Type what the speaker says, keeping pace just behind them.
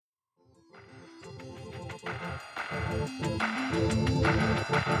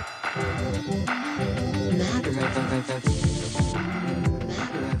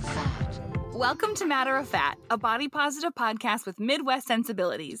Welcome to Matter of Fat, a body-positive podcast with Midwest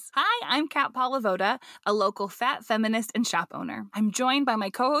sensibilities. Hi, I'm Kat Palavoda, a local fat feminist and shop owner. I'm joined by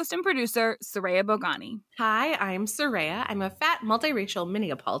my co-host and producer, Soraya Bogani. Hi, I'm Soraya. I'm a fat, multiracial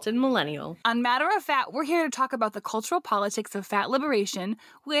Minneapolitan millennial. On Matter of Fat, we're here to talk about the cultural politics of fat liberation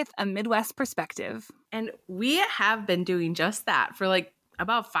with a Midwest perspective. And we have been doing just that for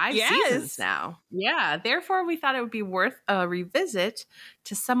about 5 seasons now. Yeah, therefore we thought it would be worth a revisit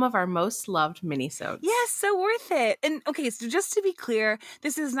to some of our most loved minisodes. Yes, so worth it. And okay, so just to be clear,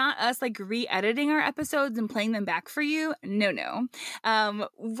 this is not us re-editing our episodes and playing them back for you. No.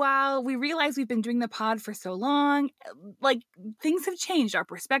 While we realize we've been doing the pod for so long, things have changed. Our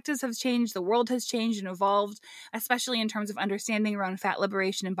perspectives have changed. The world has changed and evolved, especially in terms of understanding around fat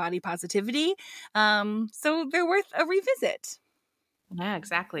liberation and body positivity. So they're worth a revisit. Yeah,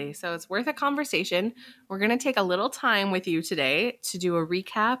 exactly. So it's worth a conversation. We're going to take a little time with you today to do a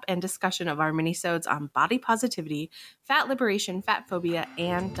recap and discussion of our minisodes on body positivity, fat liberation, fat phobia,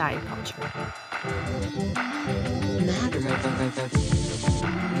 and diet culture.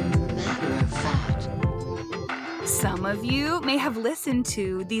 Some of you may have listened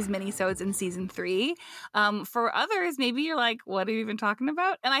to these minisodes in season 3. For others, maybe you're like, what are you even talking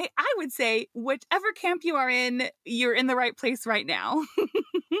about? And I would say, whichever camp you are in, you're in the right place right now.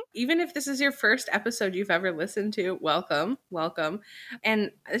 Even if this is your first episode you've ever listened to, welcome.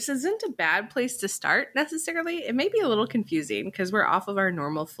 And this isn't a bad place to start necessarily. It may be a little confusing because we're off of our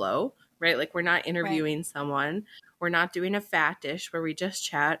normal flow, right? We're not interviewing someone. We're not doing a fat dish where we just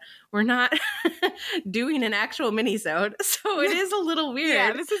chat. We're not doing an actual minisode. So it is a little weird.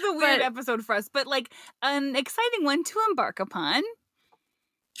 Yeah, this is a weird episode for us, but an exciting one to embark upon.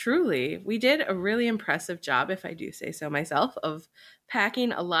 Truly, we did a really impressive job, if I do say so myself, of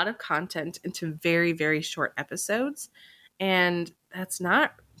packing a lot of content into very, very short episodes. And that's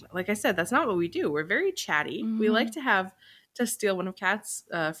not, like I said, that's not what we do. We're very chatty. Mm-hmm. We like to steal one of Kat's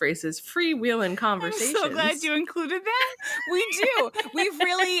phrases, freewheeling conversations. I'm so glad you included that. We do.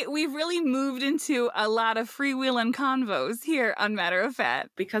 We've really moved into a lot of freewheeling convos here on Matter of Fat.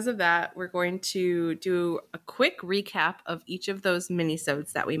 Because of that, we're going to do a quick recap of each of those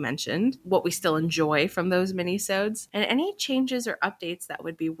minisodes that we mentioned, what we still enjoy from those minisodes, and any changes or updates that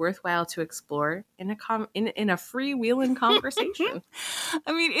would be worthwhile to explore in a freewheeling conversation.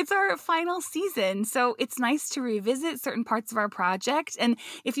 I mean, it's our final season, so it's nice to revisit certain parts of our project. And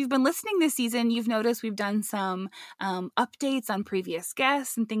if you've been listening this season, you've noticed we've done some updates on previous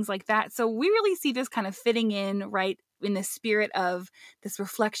guests and things like that. So we really see this kind of fitting in right in the spirit of this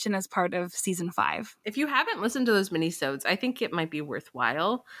reflection as part of season 5. If you haven't listened to those minisodes, I think it might be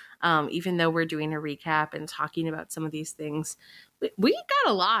worthwhile. Even though we're doing a recap and talking about some of these things, we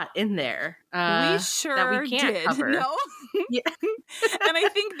got a lot in there. We sure that we can't did. Cover. No? Yeah. And I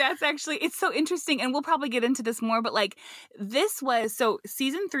think that's actually, it's so interesting. And we'll probably get into this more, but so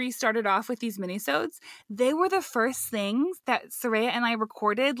season 3 started off with these minisodes. They were the first things that Soraya and I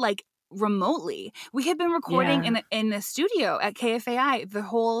recorded remotely. We had been recording in a studio at KFAI the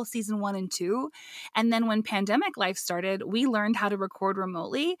whole season 1 and 2. And then when pandemic life started, we learned how to record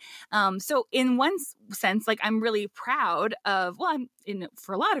remotely. So in one sense, I'm really proud of,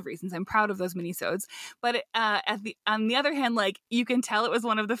 for a lot of reasons, I'm proud of those minisodes. But on the other hand, you can tell it was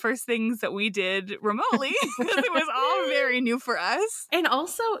one of the first things that we did remotely because it was all very new for us. And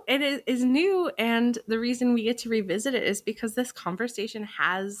also it is new. And the reason we get to revisit it is because this conversation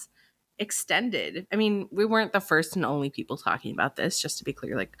has extended. I mean, we weren't the first and only people talking about this, just to be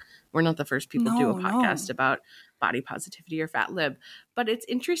clear. We're not the first people to do a podcast about body positivity or fat lib. But it's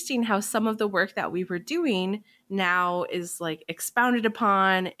interesting how some of the work that we were doing now is expounded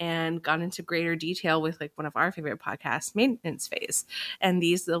upon and gone into greater detail with one of our favorite podcasts, Maintenance Phase. And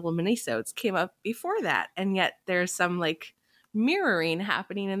these little minisodes came up before that. And yet there's some mirroring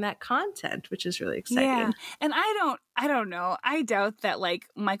happening in that content, which is really exciting. Yeah. And I don't know. I doubt that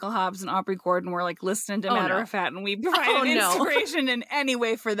Michael Hobbs and Aubrey Gordon were listening to Matter of Fat and we provided inspiration in any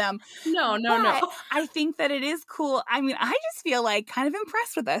way for them. No. I think that it is cool. I mean, I just feel kind of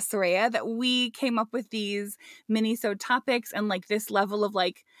impressed with us, Soraya, that we came up with these minisode topics and this level of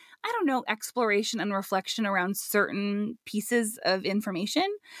exploration and reflection around certain pieces of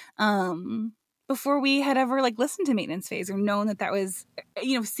information. Before we had ever listened to Maintenance Phase or known that was,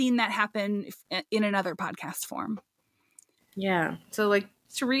 seen that happen in another podcast form. Yeah. So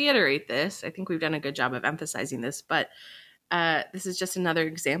to reiterate this, I think we've done a good job of emphasizing this, but this is just another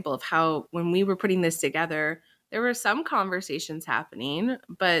example of how when we were putting this together, there were some conversations happening,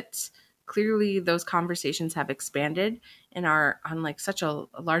 but clearly those conversations have expanded and are on like such a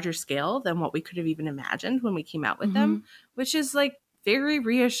larger scale than what we could have even imagined when we came out with them, which is like very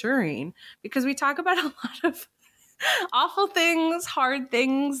reassuring because we talk about a lot of awful things, hard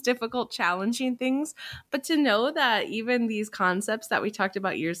things, difficult, challenging things. But to know that even these concepts that we talked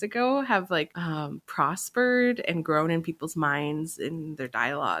about years ago have like prospered and grown in people's minds in their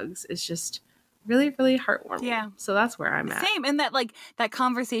dialogues is just really, really heartwarming. Yeah. So that's where I'm at. Same. And that like that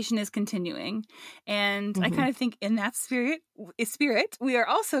conversation is continuing. And I kind of think in that spirit, we are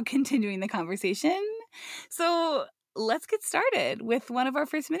also continuing the conversation. So let's get started with one of our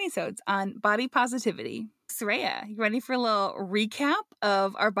first minisodes on body positivity. Soraya, you ready for a little recap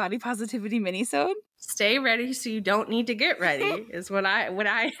of our body positivity minisode? Stay ready so you don't need to get ready is what I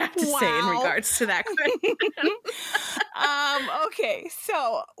have to say in regards to that question. Okay,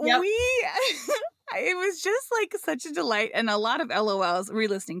 so it was just like such a delight and a lot of LOLs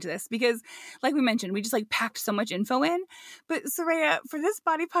re-listening to this because like we mentioned, we just like packed so much info in. But Soraya, for this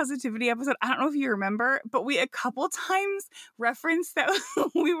body positivity episode, I don't know if you remember, but we a couple times referenced that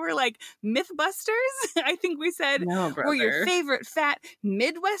we were like Mythbusters. I think we said we're your favorite fat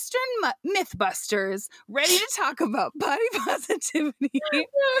Midwestern Mythbusters, ready to talk about body positivity.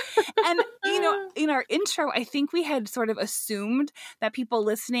 And, you know, in our intro, I think we had sort of assumed that people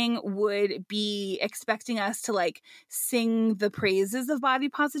listening would be expecting us to like sing the praises of body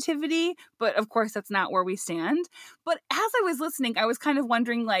positivity. But of course, that's not where we stand. But as I was listening, I was kind of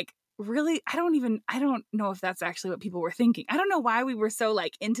wondering, like, really, I don't know if that's actually what people were thinking. I don't know why we were so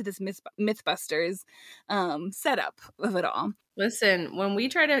like into this Mythbusters setup of it all. Listen, when we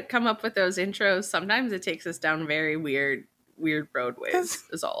try to come up with those intros, sometimes it takes us down very weird roadways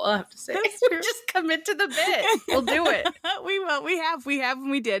is all I have to say. Just commit to the bit. We'll do it. We will. We have, and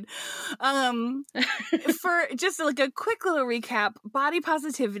we did. For just like a quick little recap, body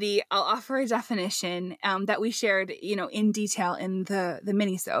positivity, I'll offer a definition that we shared, you know, in detail in the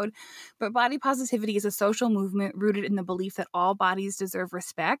minisode. But body positivity is a social movement rooted in the belief that all bodies deserve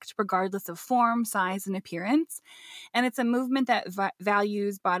respect, regardless of form, size, and appearance. And it's a movement that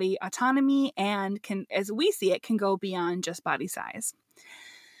values body autonomy and can, as we see it, can go beyond just body size.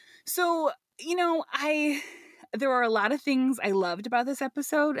 So, you know, there were a lot of things I loved about this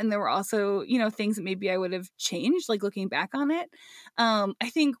episode, and there were also, you know, things that maybe I would have changed, like looking back on it. I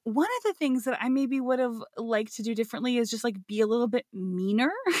think one of the things that I maybe would have liked to do differently is just like be a little bit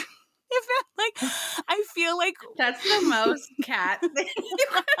meaner. If that, like, I feel like that's the most cat thing you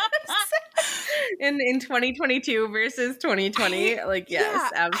could say in 2022 versus 2020. Like,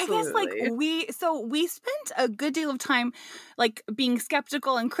 yes, absolutely. I guess like we spent a good deal of time like being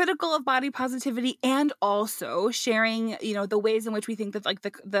skeptical and critical of body positivity, and also sharing, you know, the ways in which we think that like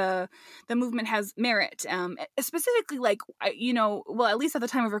the movement has merit. Specifically, like, you know, well, at least at the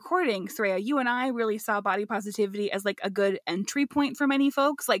time of recording, Soraya, you and I really saw body positivity as like a good entry point for many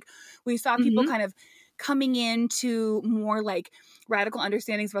folks. Like, we saw people kind of coming into more like radical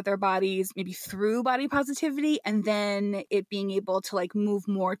understandings about their bodies, maybe through body positivity, and then it being able to like move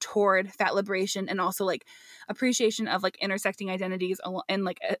more toward fat liberation and also like appreciation of like intersecting identities and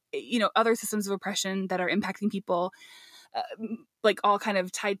like, you know, other systems of oppression that are impacting people. Like all kind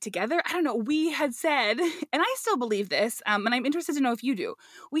of tied together. I don't know. We had said, and I still believe this, and I'm interested to know if you do.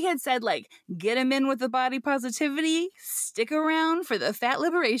 We had said, like, get them in with the body positivity, stick around for the fat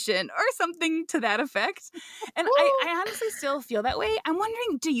liberation, or something to that effect. And I honestly still feel that way. I'm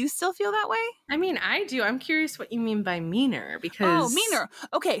wondering, do you still feel that way? I mean, I do. I'm curious what you mean by meaner, because meaner.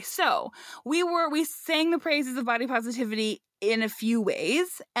 Okay, so we sang the praises of body positivity in a few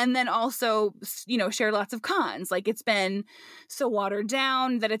ways, and then also, you know, shared lots of cons. Like, it's been so watered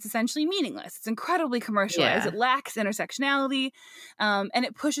down that it's essentially meaningless. It's incredibly commercialized. It lacks intersectionality, and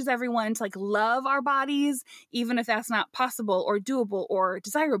it pushes everyone to like love our bodies, even if that's not possible or doable or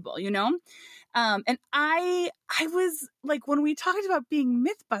desirable, you know? And I was like, when we talked about being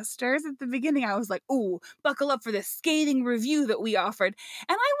Mythbusters at the beginning, I was like, ooh, buckle up for this scathing review that we offered.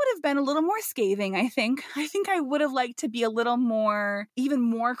 And I would have been a little more scathing, I think. I think I would have liked to be a little more, even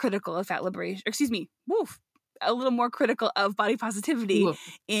more critical of fat liberation, a little more critical of body positivity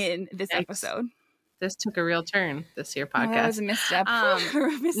in this episode. This took a real turn, this year podcast. That was a misstep.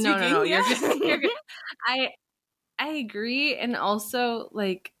 No, you're good. I agree. And also,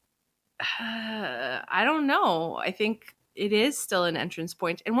 like, I don't know. I think it is still an entrance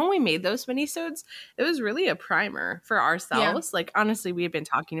point. And when we made those minisodes, it was really a primer for ourselves. Yeah. Like, honestly, we had been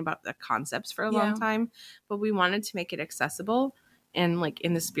talking about the concepts for a long time, but we wanted to make it accessible. And like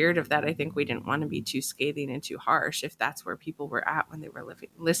in the spirit of that, I think we didn't want to be too scathing and too harsh if that's where people were at when they were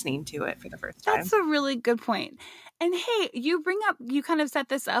listening to it for the first time. That's a really good point. And hey, you kind of set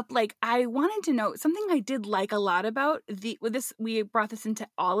this up. Like, I wanted to know something I did like a lot about we brought this into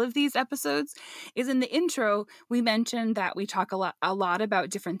all of these episodes, is in the intro, we mentioned that we talk a lot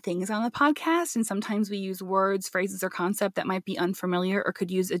about different things on the podcast. And sometimes we use words, phrases, or concept that might be unfamiliar or could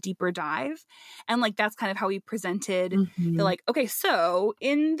use a deeper dive. And like, that's kind of how we presented the like, okay, so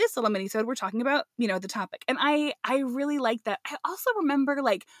in this little mini-sode, we're talking about, the topic. And I really like that. I also remember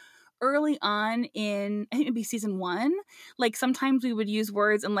like, early on in, I think it'd be season 1, like sometimes we would use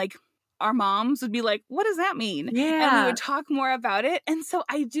words and like our moms would be like, what does that mean? Yeah. And we would talk more about it. And so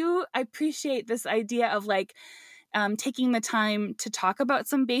I appreciate this idea of like taking the time to talk about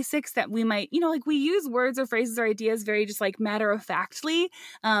some basics that we might, like we use words or phrases or ideas very just like matter of factly,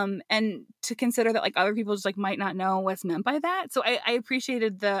 and to consider that like other people just like might not know what's meant by that. So I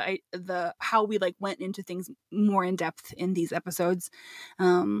appreciated the how we like went into things more in depth in these episodes.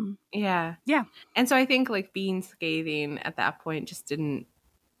 Yeah. And so I think like being scathing at that point just didn't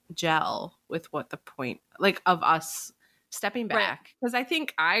gel with what the point like of us stepping back, because I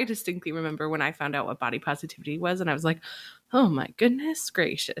think I distinctly remember when I found out what body positivity was, and I was like, oh my goodness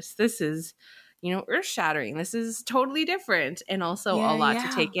gracious, this is earth shattering, this is totally different, and also a lot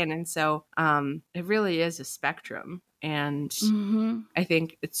to take in. And so it really is a spectrum, and I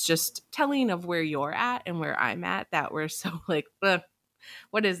think it's just telling of where you're at and where I'm at that we're so like,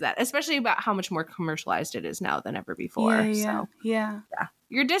 what is that, especially about how much more commercialized it is now than ever before. Yeah.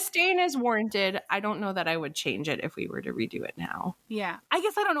 Your disdain is warranted. I don't know that I would change it if we were to redo it now. Yeah. I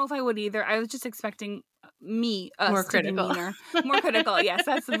guess I don't know if I would either. I was just expecting us more critical. To be meaner. More critical. Yes,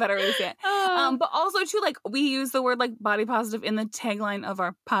 that's the better way to say it. But also too, like we use the word like body positive in the tagline of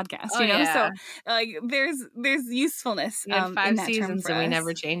our podcast, So like there's usefulness. We had 5 in that seasons term and we us.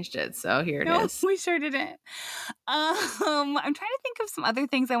 never changed it. So here it is. We sure didn't. I'm trying to think of some other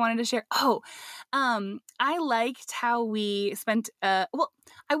things I wanted to share. I liked how we spent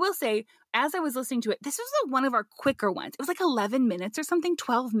I will say, as I was listening to it, this was one of our quicker ones. It was like 11 minutes or something,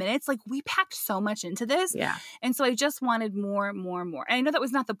 12 minutes. Like we packed so much into this. Yeah. And so I just wanted more. And I know that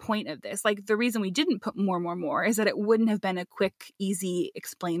was not the point of this. Like the reason we didn't put more is that it wouldn't have been a quick, easy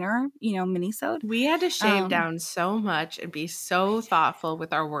explainer, mini-sode. We had to shave down so much and be so thoughtful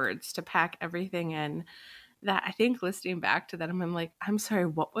with our words to pack everything in. That I think listening back to that, I'm like, I'm sorry,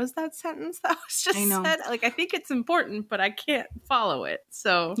 what was that sentence that was just said? Like, I think it's important, but I can't follow it.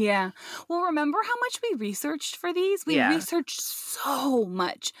 So yeah. Well, remember how much we researched for these? We researched so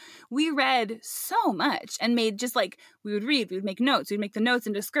much. We read so much and made just like, we would read, we would make notes, we'd make the notes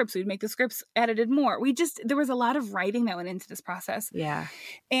into scripts, we'd make the scripts edited more. There was a lot of writing that went into this process. Yeah.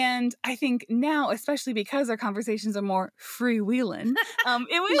 And I think now, especially because our conversations are more freewheeling,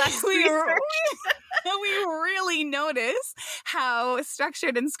 it was less research. We really notice how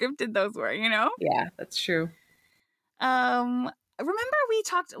structured and scripted those were, Yeah, that's true. Remember we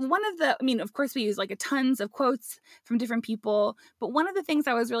talked, of course we use like tons of quotes from different people, but one of the things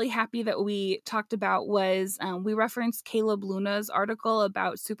I was really happy that we talked about was we referenced Caleb Luna's article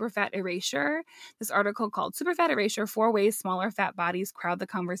about superfat erasure, this article called Superfat Erasure, 4 Ways Smaller Fat Bodies Crowd the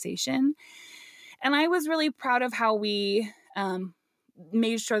Conversation. And I was really proud of how we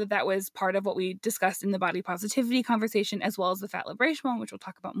made sure that was part of what we discussed in the body positivity conversation, as well as the fat liberation one, which we'll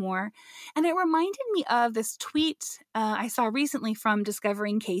talk about more. And it reminded me of this tweet I saw recently from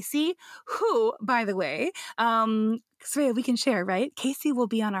Discovering Casey, who, by the way, Soraya, we can share, right? Casey will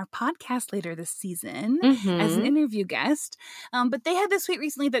be on our podcast later this season as an interview guest. But they had this tweet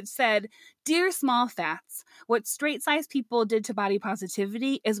recently that said, "Dear small fats, what straight-sized people did to body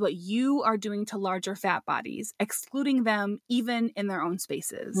positivity is what you are doing to larger fat bodies, excluding them even in their own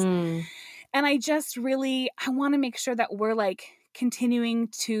spaces." And I just really, I want to make sure that we're like continuing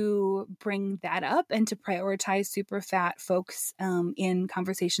to bring that up and to prioritize super fat folks in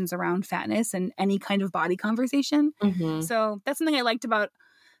conversations around fatness and any kind of body conversation. So that's something I liked about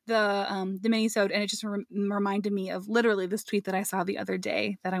the mini-sode, and it just reminded me of literally this tweet that I saw the other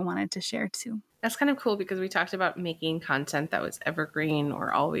day that I wanted to share too. That's kind of cool because we talked about making content that was evergreen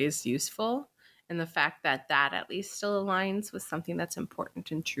or always useful, and the fact that at least still aligns with something that's important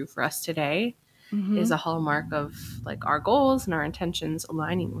and true for us today is a hallmark of like our goals and our intentions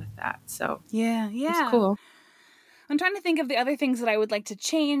aligning with that. So yeah, it's cool. I'm trying to think of the other things that I would like to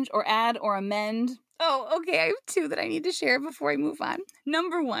change or add or amend. Oh, okay. I have 2 that I need to share before I move on.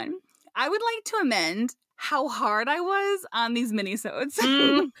 Number 1, I would like to amend how hard I was on these mini-sodes.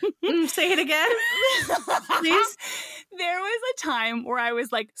 Say it again, please. There was a time where I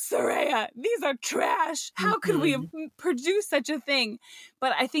was like, Soraya, these are trash. How could we have produced such a thing?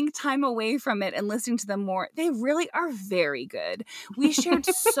 But I think time away from it and listening to them more, they really are very good. We shared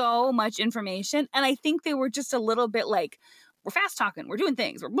so much information, and I think they were just a little bit like, we're fast talking, we're doing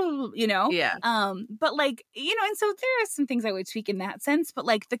things, we're blah, blah, blah, you know? Yeah. But like, you know, and so there are some things I would tweak in that sense, but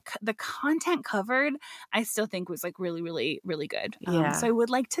like the content covered, I still think was like really, really, really good. Yeah. So I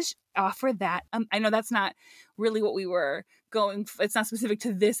would like to offer that. I know that's not really what we were going, it's not specific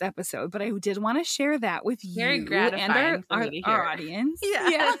to this episode, but I did want to share that with Very you gratifying and our audience.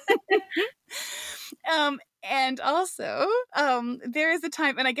 Yeah. And also, there is a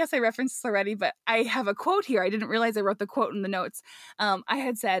time, and I guess I referenced this already, but I have a quote here. I didn't realize I wrote the quote in the notes. I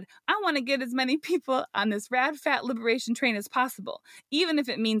had said, I want to get as many people on this rad fat liberation train as possible, even if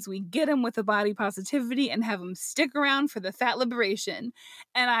it means we get them with a body positivity and have them stick around for the fat liberation.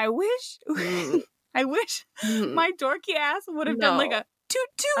 And I wish, my dorky ass would have done like a toot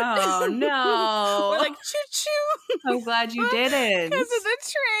toot. Oh no. Or like choo choo. I'm glad you didn't. Because of the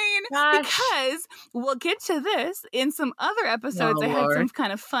train. Gosh. Because we'll get to this in some other episodes. I had some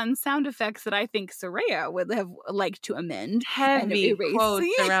kind of fun sound effects that I think Soraya would have liked to amend. Heavy and erase. quotes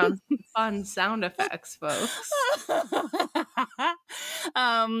around fun sound effects, folks.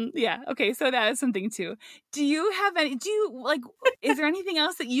 Yeah. Okay. So that is something too. Do you have any? Is there anything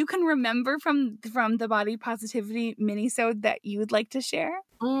else that you can remember from the body positivity minisode that you would like to share?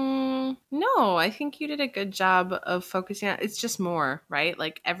 No, I think you did a good job of focusing on it's just more, right?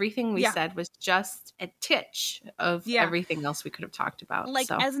 Like everything we said was just a titch of everything else we could have talked about.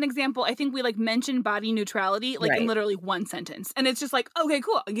 Like as an example, I think we like mentioned body neutrality like in literally one sentence. And it's just like, okay,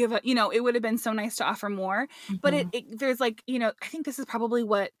 cool. I'll give it, you know, it would have been so nice to offer more. But there's like, you know, I think this is probably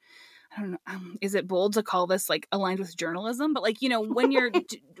what, I don't know, is it bold to call this like aligned with journalism? But like, you know, when you're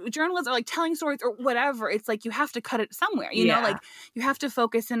journalists are like telling stories or whatever, it's like you have to cut it somewhere, you know, like you have to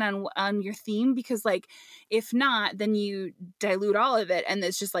focus in on your theme, because like if not, then you dilute all of it. And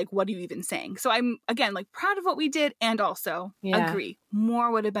it's just like, what are you even saying? So I'm, again, like proud of what we did, and also agree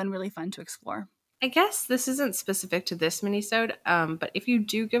more would have been really fun to explore. I guess this isn't specific to this minisode, but if you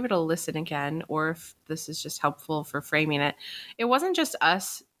do give it a listen again, or if this is just helpful for framing it, it wasn't just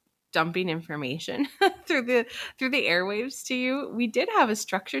us dumping information through the airwaves to you. We did have a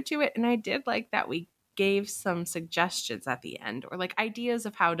structure to it, and I did like that we gave some suggestions at the end, or like ideas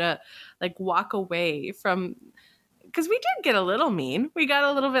of how to like walk away from, because we did get a little mean. We got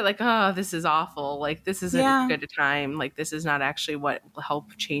a little bit like, oh, this is awful, like this isn't a good time, like this is not actually what will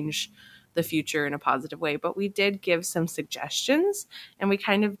help change the future in a positive way. But we did give some suggestions, and we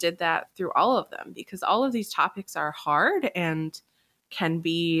kind of did that through all of them, because all of these topics are hard and can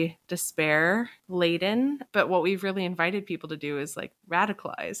be despair laden, but what we've really invited people to do is like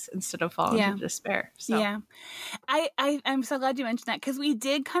radicalize instead of fall into despair. So I'm so glad you mentioned that, because we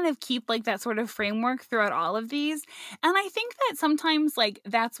did kind of keep like that sort of framework throughout all of these, and I think that sometimes like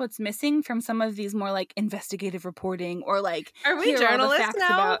that's what's missing from some of these more like investigative reporting, or like, are we journalists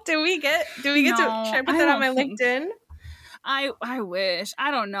now? Do we get to should I put that on my LinkedIn? I wish. I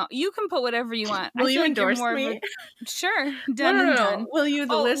don't know. You can put whatever you want. Will you endorse me? Sure. Done. No. Will you,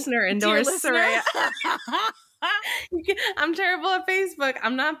 the listener, endorse Soraya? I'm terrible at Facebook.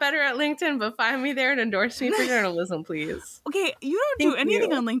 I'm not better at LinkedIn, but find me there and endorse me for journalism, please. Okay, you don't do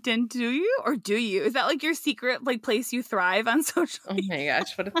anything on LinkedIn, do you? Or do you? Is that like your secret like place you thrive on social media? Oh my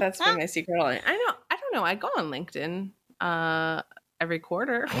gosh, what if that's been my secret? I don't know. I go on LinkedIn every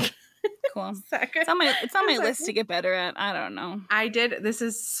quarter. Cool. It's on my list to get better at. I don't know. I did. This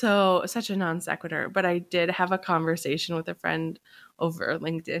is such a non sequitur, but I did have a conversation with a friend over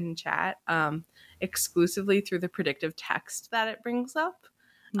LinkedIn chat, exclusively through the predictive text that it brings up.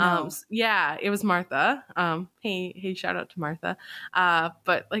 No. It was Martha. Hey, shout out to Martha.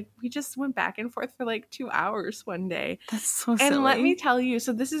 But like we just went back and forth for like 2 hours one day. That's so silly. And let me tell you,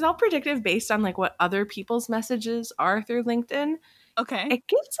 so this is all predictive based on like what other people's messages are through LinkedIn. Okay. It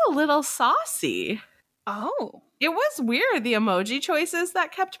gets a little saucy. Oh. It was weird, the emoji choices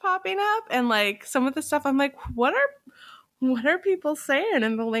that kept popping up, and like some of the stuff I'm like, what are people saying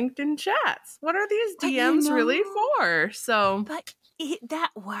in the LinkedIn chats? What are these DMs really for? So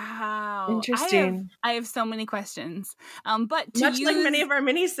wow. Interesting. I have so many questions. But much like many of our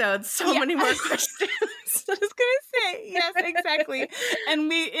minisodes, so many more questions. I was gonna say, yes, exactly. And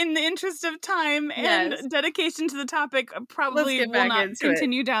we, in the interest of time and dedication to the topic, probably will not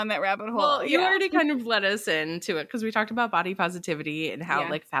continue down that rabbit hole. Well, you already kind of led us into it because we talked about body positivity and how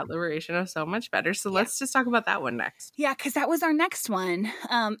like fat liberation is so much better. So let's just talk about that one next. Yeah, because that was our next one.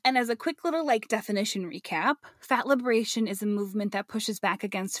 And as a quick little like definition recap, fat liberation is a movement that pushes back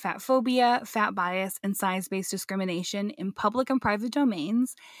against fat phobia, fat bias, and size-based discrimination in public and private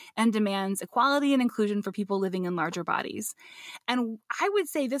domains, and demands equality and inclusion for people living in larger bodies. And I would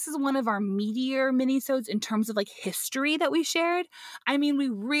say this is one of our meatier minisodes in terms of like history that we shared. I mean, we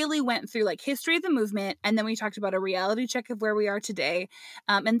really went through like history of the movement, and then we talked about a reality check of where we are today.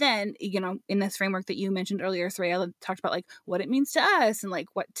 And then, you know, in this framework that you mentioned earlier, Soraya talked about like what it means to us and like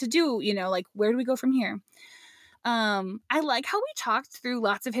what to do, you know, like where do we go from here? I like how we talked through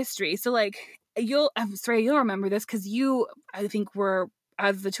lots of history. So like Soraya, you'll remember this because you, I think, were,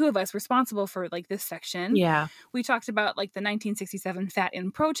 of the two of us, responsible for like this section. Yeah. We talked about like the 1967 Fat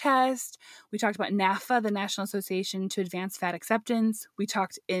in Protest. We talked about NAFA, the National Association to Advance Fat Acceptance. We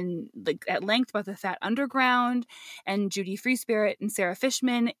talked in like at length about the Fat Underground and Judy Free Spirit and Sarah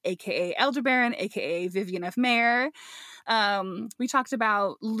Fishman, aka Elderbaron, aka Vivian F. Mayer. We talked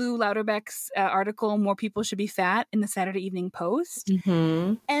about Lou Lauterbeck's article, More People Should Be Fat, in the Saturday Evening Post.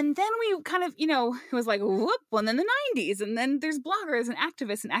 Mm-hmm. And then we kind of, you know, it was like, whoop, well, and then the 90s. And then there's bloggers and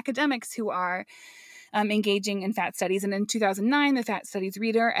activists and academics who are engaging in fat studies. And in 2009, the Fat Studies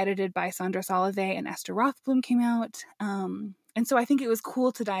Reader, edited by Sandra Solovey and Esther Rothblum, came out. And so I think it was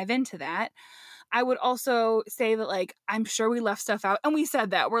cool to dive into that. I would also say that, like, I'm sure we left stuff out. And we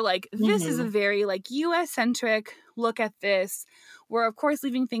said that. We're like, this is a very, like, U.S.-centric look at this. We're, of course,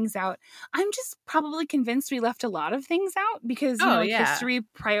 leaving things out. I'm just probably convinced we left a lot of things out because, you know, history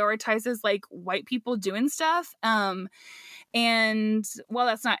prioritizes, like, white people doing stuff. And while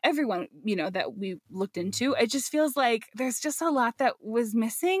that's not everyone, you know, that we looked into, it just feels like there's just a lot that was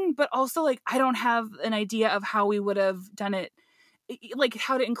missing. But also, like, I don't have an idea of how we would have done it, like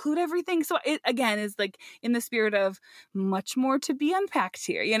how to include everything. So it, again, is like in the spirit of much more to be unpacked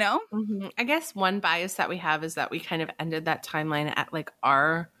here, you know? Mm-hmm. I guess one bias that we have is that we kind of ended that timeline at like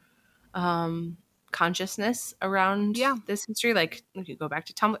our consciousness around this history. Like if you go back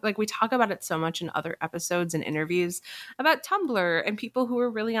to Tumblr, like we talk about it so much in other episodes and interviews about Tumblr and people who were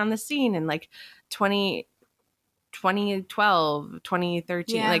really on the scene in like 2012,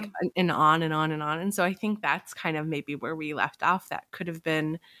 2013, like, and on and on and on. And so I think that's kind of maybe where we left off. That could have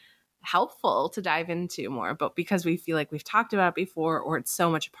been helpful to dive into more, but because we feel like we've talked about it before, or it's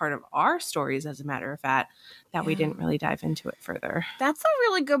so much a part of our stories, as a matter of fact, that we didn't really dive into it further. That's a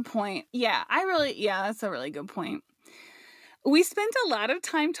really good point. That's a really good point. We spent a lot of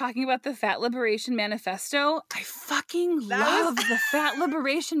time talking about the Fat Liberation Manifesto. I fucking love the Fat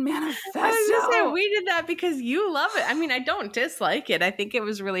Liberation Manifesto. I was just saying, we did that because you love it. I mean, I don't dislike it. I think it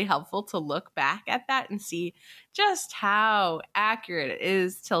was really helpful to look back at that and see just how accurate it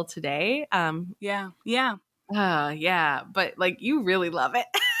is till today. Yeah. But like, you really love it.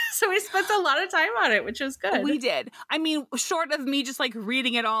 So we spent a lot of time on it, which was good. We did. I mean, short of me just like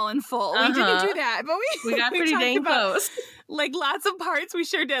reading it all in full. We didn't do that, but we got pretty dang close. Like lots of parts. We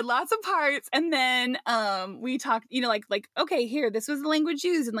sure did. Lots of parts. And then we talked, you know, like, okay, here, this was the language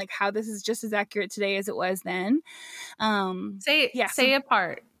used and like how this is just as accurate today as it was then. Say a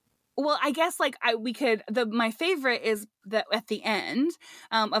part. Well, I guess like my favorite is that at the end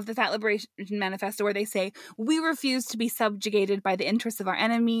of the Fat Liberation Manifesto, where they say, we refuse to be subjugated by the interests of our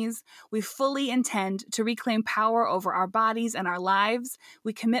enemies. We fully intend to reclaim power over our bodies and our lives.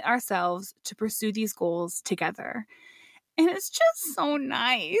 We commit ourselves to pursue these goals together. And it's just so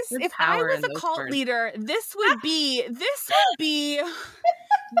nice. If I was a cult leader, this would be the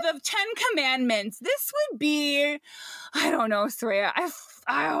 10 Commandments. This would be, I don't know, Soraya.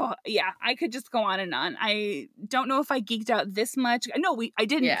 I could just go on and on. I don't know if I geeked out this much. No, I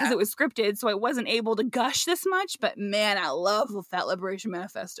didn't because it was scripted, so I wasn't able to gush this much. But man, I love the Fat Liberation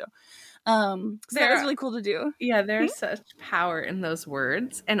Manifesto. That was really cool to do. Yeah, there's such power in those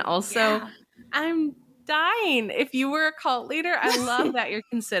words. And also, I'm dying. If you were a cult leader, I love that you're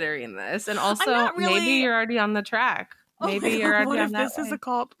considering this. And also, maybe you're already on the track. Maybe you're already on that. This is a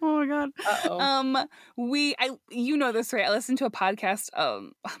cult. Oh my god. You know this, right? I listened to a podcast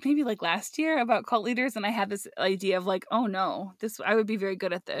maybe like last year about cult leaders, and I had this idea of like, oh no, I would be very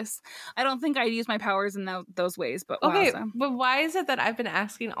good at this. I don't think I'd use my powers in those ways, but okay. But why is it that I've been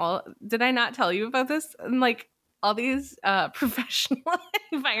asking did I not tell you about this? And like all these professional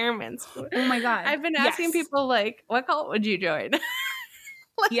environments. Oh my god. I've been asking people like, what cult would you join?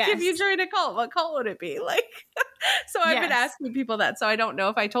 Like if you joined a cult, what cult would it be? Like So I've been Yes. asking people that, so I don't know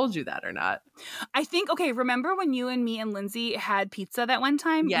if I told you that or not. I think, okay, remember when you and me and Lindsay had pizza that one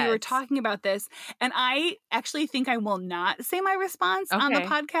time? We were Yes. talking about this, and I actually think I will not say my response on the Okay.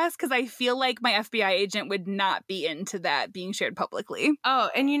 podcast because I feel like my FBI agent would not be into that being shared publicly. Oh,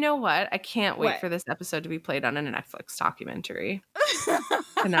 and you know what? I can't wait What? for this episode to be played on a Netflix documentary.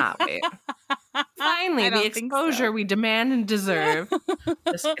 Cannot wait. Finally, I the don't think so. exposure we demand and deserve.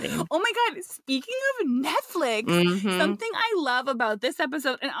 Just kidding. Oh my God. Speaking of Netflix, Mhm. something I love about this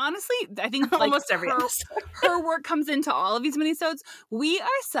episode, and honestly, I think like Almost every her, episode. her work comes into all of these minisodes. We are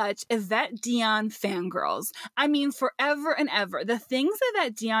such Yvette Dion fangirls. I mean, forever and ever. The things that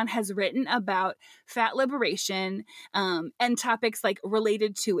Yvette Dion has written about fat liberation and topics like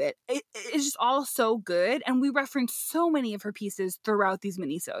related to it, it's just all so good. And we reference so many of her pieces throughout these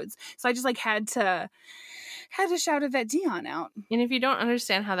minisodes. So I just like had to shout Yvette Dion out. And if you don't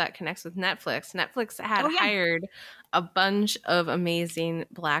understand how that connects with Netflix, Netflix had Oh, yeah. hired a bunch of amazing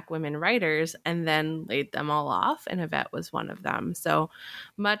Black women writers and then laid them all off, and Yvette was one of them. So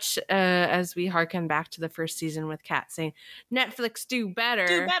much as we hearken back to the first season with Kat saying, Netflix, do better.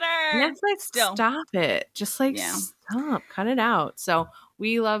 Do better. Netflix, Still. stop it. Just like, stop. Cut it out. So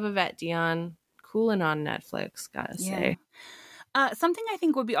we love Yvette Dion. Cooling on Netflix, gotta say. Something I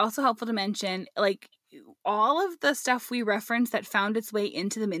think would be also helpful to mention, like all of the stuff we referenced that found its way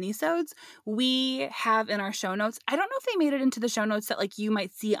into the minisodes, we have in our show notes. I don't know if they made it into the show notes that like you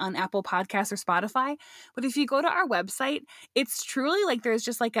might see on Apple Podcasts or Spotify, but if you go to our website, it's truly like there's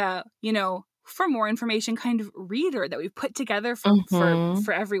just like a, you know, for more information kind of reader that we've put together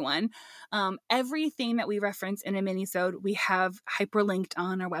for everyone. Everything that we reference in a minisode, we have hyperlinked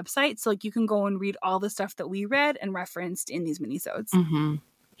on our website. So like you can go and read all the stuff that we read and referenced in these minisodes.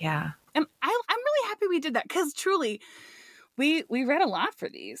 Yeah. And I'm really happy we did that because truly we read a lot for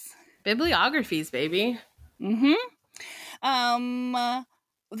these. Bibliographies, baby. The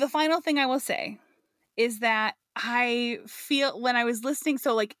final thing I will say is that I feel when I was listening,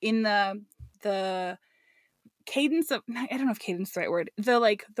 so like in the cadence of, I don't know if cadence is the right word,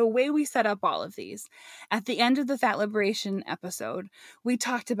 the way we set up all of these at the end of the fat liberation episode, we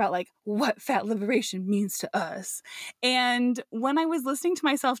talked about like what fat liberation means to us. And when I was listening to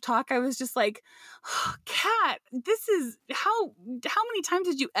myself talk, I was just like, oh, Kat, this is how many times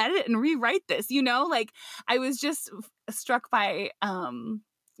did you edit and rewrite this? You know, like I was just struck by,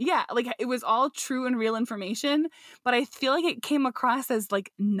 yeah, like it was all true and real information, but I feel like it came across as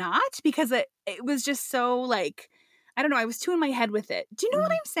like not because it was just so like, I don't know, I was too in my head with it. Do you know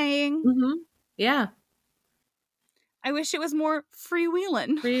what I'm saying? Yeah. I wish it was more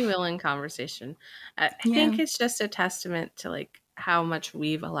freewheeling. Freewheeling conversation. I think it's just a testament to like how much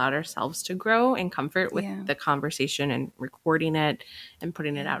we've allowed ourselves to grow in comfort with the conversation and recording it and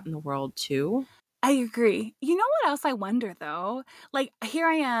putting it out in the world too. I agree. You know what else I wonder though? Like here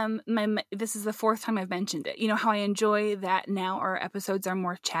I am, this is the fourth time I've mentioned it. You know how I enjoy that now our episodes are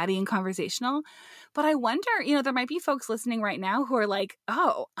more chatty and conversational. But I wonder, you know, there might be folks listening right now who are like,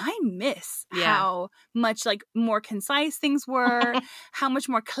 oh, I miss how much like more concise things were, how much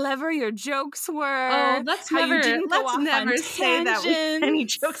more clever your jokes were. Oh, let's never say that any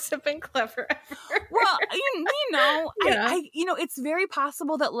jokes have been clever ever. Well, you know, I you know, it's very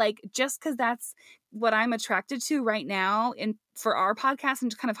possible that like just because that's what I'm attracted to right now for our podcast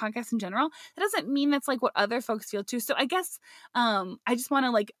and just kind of podcasts in general, that doesn't mean that's like what other folks feel too. So I guess I just want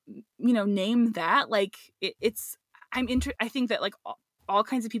to like, you know, name that like I think that like all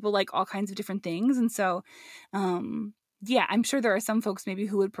kinds of people like all kinds of different things. And so, yeah, I'm sure there are some folks maybe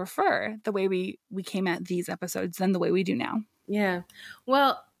who would prefer the way we came at these episodes than the way we do now. Yeah.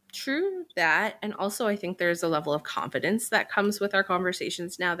 Well, true that. And also I think there's a level of confidence that comes with our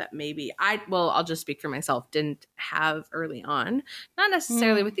conversations now that maybe I'll just speak for myself, didn't have early on. Not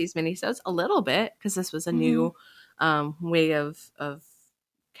necessarily with these minisodes, a little bit, because this was a new way of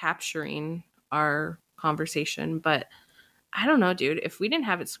capturing our conversation. But I don't know, dude. If we didn't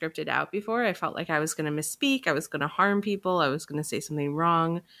have it scripted out before, I felt like I was going to misspeak. I was going to harm people. I was going to say something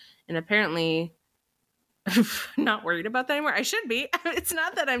wrong. And apparently not worried about that anymore. I should be. It's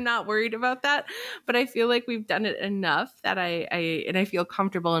not that I'm not worried about that, but I feel like we've done it enough that I feel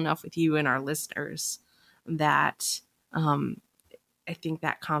comfortable enough with you and our listeners that I think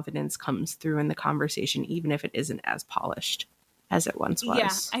that confidence comes through in the conversation, even if it isn't as polished. as it once was.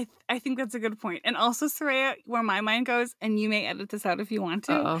 Yeah, I think that's a good point. And also, Soraya, where my mind goes, and you may edit this out if you want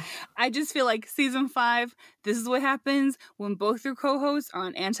to, Uh-oh. I just feel like season 5, this is what happens when both your co-hosts are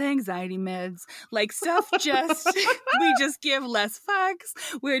on anti-anxiety meds. Like, stuff just, we just give less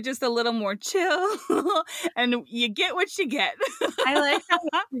fucks. We're just a little more chill. And you get what you get. I like how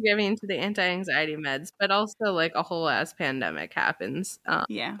you're giving to the anti-anxiety meds, but also like a whole ass pandemic happens.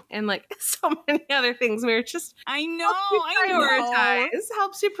 Yeah. And like so many other things where it just I know.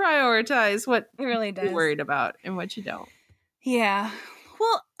 helps you prioritize what It really does. you're worried about and what you don't. Yeah.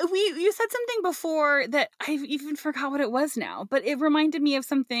 Well, you said something before that I even forgot what it was now, but it reminded me of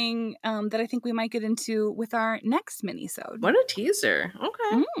something that I think we might get into with our next mini-sode. What a teaser.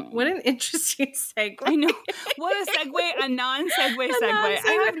 Okay. What an interesting segue. I know. What a segue, a non-segue segue.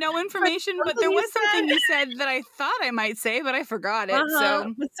 I have no information, but there was something you said that I thought I might say, but I forgot it.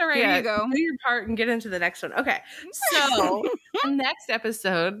 So it's all right. Here you go. Do your part and get into the next one. Okay. So the next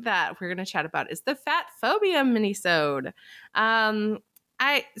episode that we're going to chat about is the fat phobia mini-sode.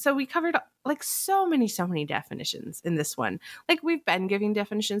 So we covered like so many definitions in this one. Like we've been giving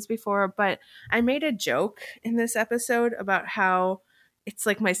definitions before, but I made a joke in this episode about how it's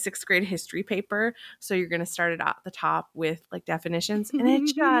like my 6th grade history paper. So you're going to start it at the top with like definitions. And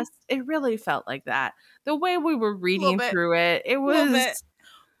it really felt like that. The way we were reading through it, it was,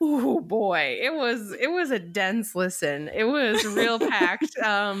 oh boy, it was a dense listen. It was real packed.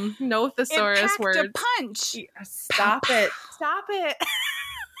 No thesaurus words. A punch. Stop it.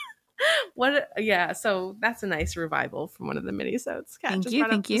 So that's a nice revival from one of the mini-sodes. Kat,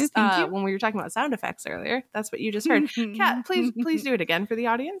 Thank you. When we were talking about sound effects earlier, that's what you just heard. Kat, please do it again for the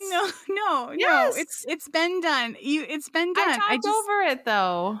audience. No. It's been done. It's been done. I talked over it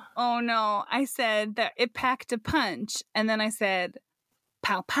though. Oh no, I said that it packed a punch, and then I said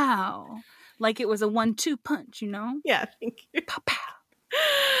pow pow, like it was a 1-2 punch. Yeah, thank you. Pow pow.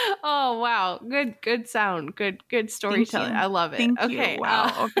 Oh wow, good sound, good storytelling. I love it. Thank okay, you.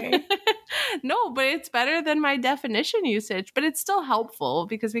 Wow. Okay. No, but it's better than my definition usage, but it's still helpful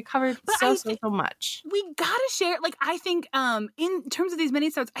because we covered so much. We gotta share. Like I think, in terms of these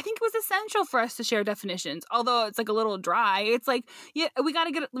minisodes, I think it was essential for us to share definitions. Although it's like a little dry, it's like we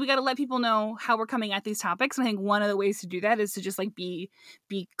gotta let people know how we're coming at these topics. And I think one of the ways to do that is to just like be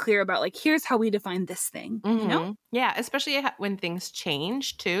clear about like here's how we define this thing. Mm-hmm. Yeah, especially when things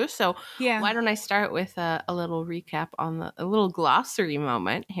change too. So why don't I start with a little recap on a little glossary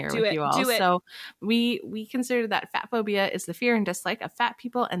moment here with you all. So we consider that fat phobia is the fear and dislike of fat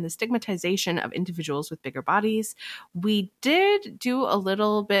people and the stigmatization of individuals with bigger bodies. We did do a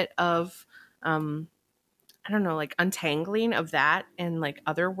little bit of like untangling of that and like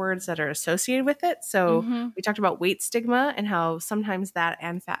other words that are associated with it. So we talked about weight stigma and how sometimes that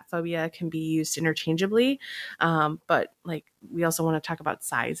and fat phobia can be used interchangeably. But like we also want to talk about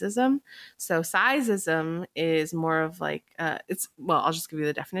sizeism. So sizeism is more of like, I'll just give you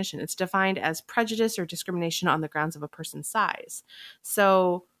the definition. It's defined as prejudice or discrimination on the grounds of a person's size.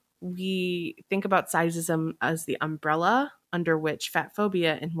 So we think about sizeism as the umbrella under which fat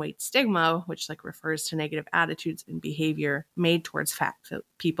phobia and weight stigma, which like refers to negative attitudes and behavior made towards fat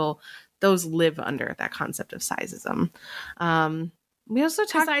people, those live under that concept of sizeism. We also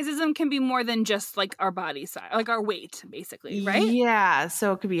talk sizeism can be more than just like our body size, like our weight, basically, right? Yeah.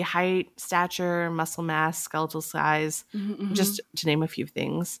 So it could be height, stature, muscle mass, skeletal size, just to name a few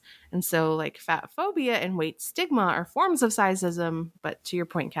things. And so like fat phobia and weight stigma are forms of sizeism, but to your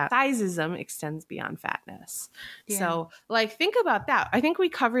point, Kat, sizeism extends beyond fatness. Yeah. So like think about that. I think we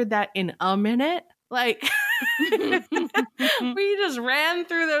covered that in a minute. Like we just ran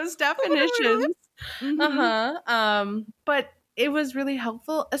through those definitions. But it was really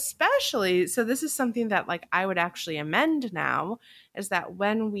helpful, especially, so this is something that like I would actually amend now, is that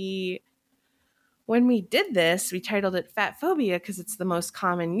when we did this, we titled it fat phobia because it's the most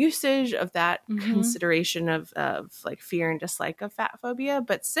common usage of that consideration of like fear and dislike of fat phobia.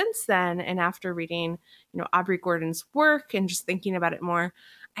 But since then, and after reading, Aubrey Gordon's work and just thinking about it more,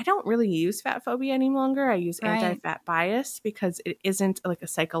 I don't really use fat phobia any longer. I use anti-fat bias because it isn't like a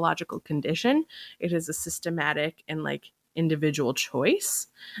psychological condition. It is a systematic and like individual choice.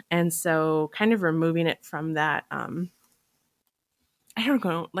 And so kind of removing it from that, I don't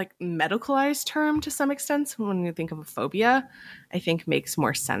know, like medicalized term to some extent when you think of a phobia, I think makes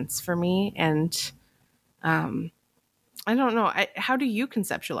more sense for me. And I don't know. How do you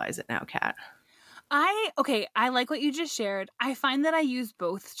conceptualize it now, Kat? I like what you just shared. I find that I use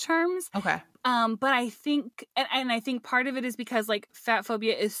both terms. Okay. But I think, and I think part of it is because like fat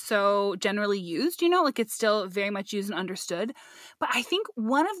phobia is so generally used, like it's still very much used and understood. But I think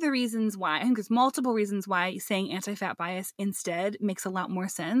one of the reasons why, I think there's multiple reasons why saying anti-fat bias instead makes a lot more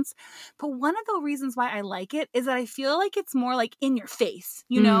sense. But one of the reasons why I like it is that I feel like it's more like in your face,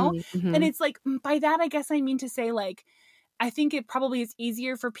 Mm-hmm. And it's like, by that, I guess I mean to say like, I think it probably is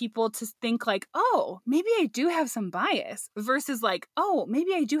easier for people to think like, oh, maybe I do have some bias versus like, oh,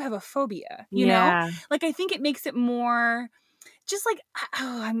 maybe I do have a phobia, Yeah. Like, I think it makes it more just like,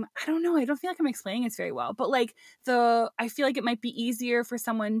 I don't know. I don't feel like I'm explaining this very well, but like I feel like it might be easier for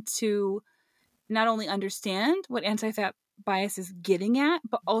someone to not only understand what anti-fat bias is getting at,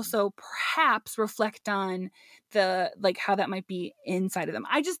 but also perhaps reflect on like how that might be inside of them.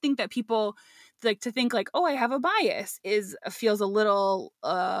 I just think that people like to think like, oh, I have a bias feels a little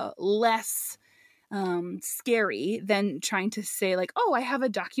less scary than trying to say like, oh, I have a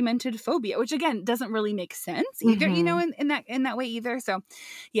documented phobia, which again doesn't really make sense either, in that way either. So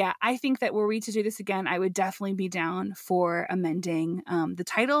yeah, I think that were we to do this again, I would definitely be down for amending the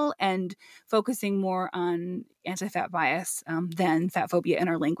title and focusing more on anti-fat bias than fat phobia in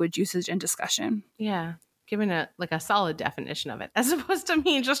our language usage and discussion. Yeah. Given a solid definition of it, as opposed to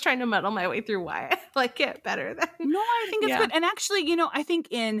me just trying to muddle my way through why I like it better than. No, I think it's good. And actually, I think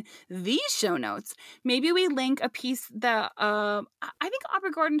in these show notes, maybe we link a piece that I think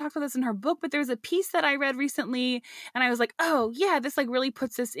Aubrey Gordon talked about this in her book, but there's a piece that I read recently and I was like, oh yeah, this like really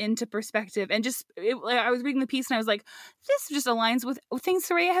puts this into perspective. And I was reading the piece and I was like, this just aligns with things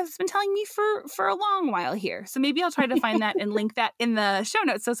Soraya has been telling me for a long while here. So maybe I'll try to find that and link that in the show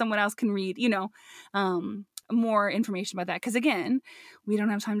notes so someone else can read, more information about that. Because again, we don't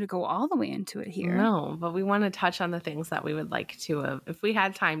have time to go all the way into it here. No, but we want to touch on the things that we would like to, if we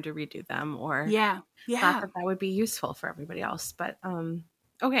had time to redo them, or thought that would be useful for everybody else. But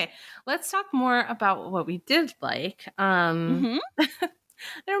okay, let's talk more about what we did like. I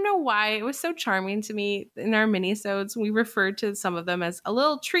don't know why it was so charming to me in our minisodes. We referred to some of them as a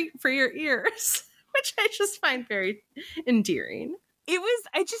little treat for your ears, which I just find very endearing.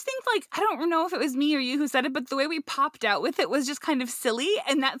 I just think like, I don't know if it was me or you who said it, but the way we popped out with it was just kind of silly.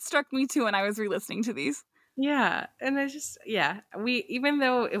 And that struck me too when I was re-listening to these. Yeah. And even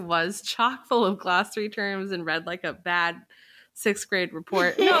though it was chock full of glossary terms and read like a bad sixth grade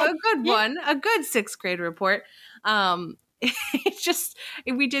report, no, a good one, a good sixth grade report.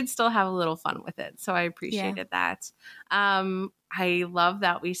 We did still have a little fun with it. So I appreciated that. I love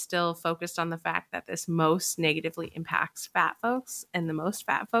that we still focused on the fact that this most negatively impacts fat folks and the most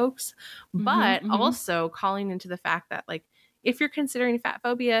fat folks, but also calling into the fact that like, if you're considering fat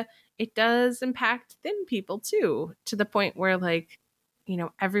phobia, it does impact thin people too, to the point where like,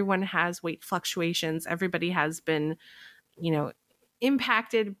 everyone has weight fluctuations. Everybody has been,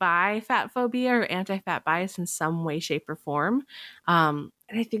 impacted by fat phobia or anti-fat bias in some way, shape, or form. And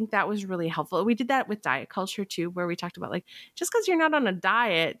I think that was really helpful. We did that with diet culture too, where we talked about like, just because you're not on a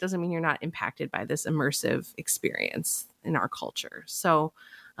diet doesn't mean you're not impacted by this immersive experience in our culture. So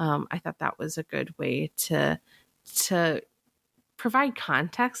I thought that was a good way to provide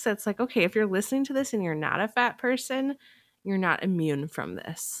context. That's like, okay, if you're listening to this and you're not a fat person, you're not immune from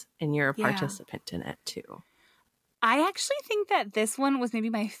this and you're a participant in it too. I actually think that this one was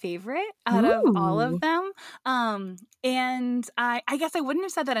maybe my favorite out of all of them. And I guess I wouldn't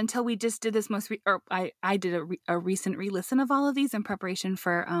have said that until we just did this I did a recent re-listen of all of these in preparation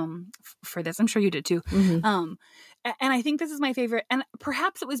for this. I'm sure you did too. And I think this is my favorite. And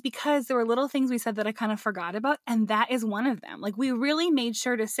perhaps it was because there were little things we said that I kind of forgot about. And that is one of them. Like we really made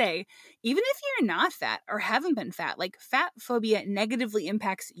sure to say, even if you're not fat or haven't been fat, like fat phobia negatively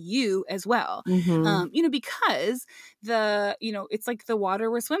impacts you as well. Because it's like the water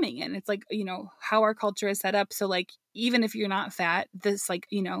we're swimming in. It's like, how our culture is set up. So like, even if you're not fat, this like,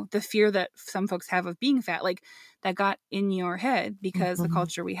 the fear that some folks have of being fat, like that got in your head because the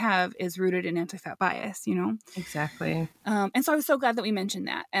culture we have is rooted in anti-fat bias, Exactly. And so I was so glad that we mentioned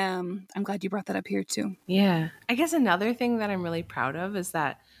that. I'm glad you brought that up here too. Yeah. I guess another thing that I'm really proud of is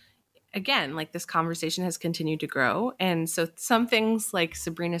that, again, like this conversation has continued to grow. And so some things like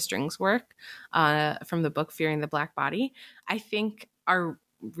Sabrina String's work from the book Fearing the Black Body, I think are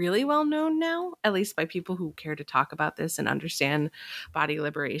really well known now, at least by people who care to talk about this and understand body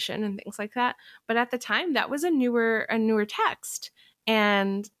liberation and things like that. But at the time, that was a newer text.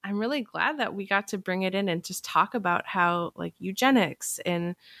 And I'm really glad that we got to bring it in and just talk about how like eugenics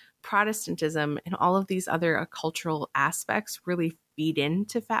and Protestantism and all of these other cultural aspects really feed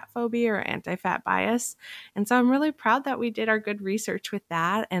into fat phobia or anti-fat bias. And so I'm really proud that we did our good research with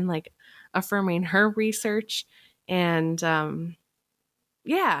that and like affirming her research. And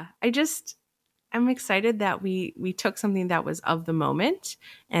yeah, I'm excited that we took something that was of the moment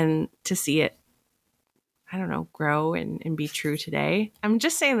and to see it, I don't know, grow and be true today. I'm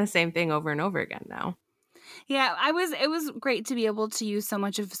just saying the same thing over and over again now. Yeah, it was great to be able to use so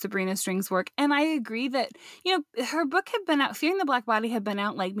much of Sabrina String's work. And I agree that, her book had been out, Fearing the Black Body had been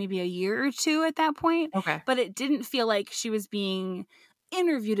out like maybe a year or two at that point. Okay. But it didn't feel like she was being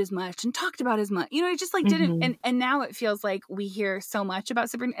interviewed as much and talked about as much. It just like didn't. And now it feels like we hear so much about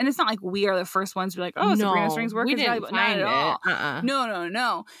Sabrina. And it's not like we are the first ones to be like, oh, Sabrina String's work is valuable. Not at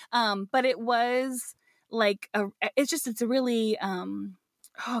all. No. But it was like, it's a really,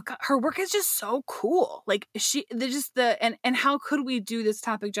 oh God, her work is just so cool. Like and how could we do this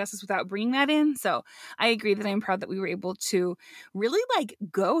topic justice without bringing that in? So I agree that I'm proud that we were able to really like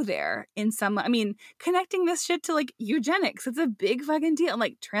go there in some, connecting this shit to like eugenics. It's a big fucking deal. And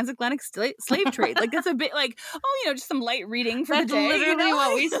like transatlantic slave trade. Like that's a bit like, just some light reading for that's the day. That's literally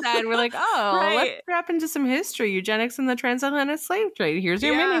what we said. We're like, right. Let's drop into some history, eugenics and the transatlantic slave trade. Here's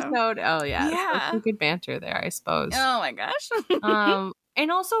your mini-sode. Oh yeah. Some good banter there, I suppose. Oh my gosh. And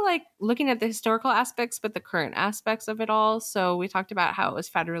also, like, looking at the historical aspects, but the current aspects of it all. So we talked about how it was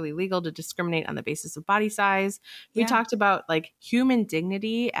federally legal to discriminate on the basis of body size. We talked about, like, human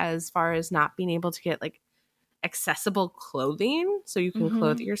dignity as far as not being able to get, like, accessible clothing so you can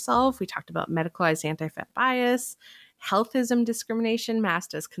clothe yourself. We talked about medicalized anti-fat bias, healthism discrimination,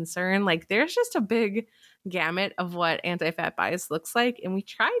 masked as concern. Like, there's just a big gamut of what anti-fat bias looks like, and we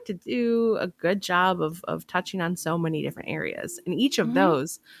tried to do a good job of touching on so many different areas, and each of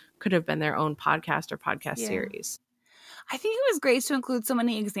those could have been their own podcast or podcast series. I think it was great to include so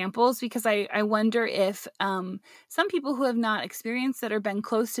many examples because I wonder if some people who have not experienced it or been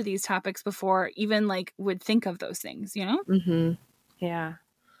close to these topics before even like would think of those things, Yeah.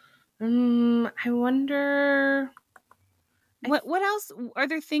 I wonder what else are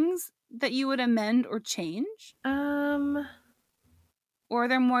there things that you would amend or change? Or are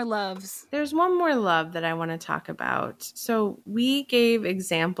there more loves? There's one more love that I want to talk about. So we gave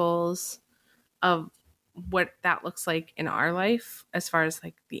examples of what that looks like in our life as far as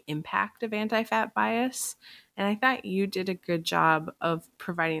like the impact of anti-fat bias. And I thought you did a good job of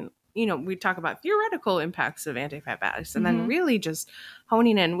providing, we talk about theoretical impacts of anti-fat bias and then really just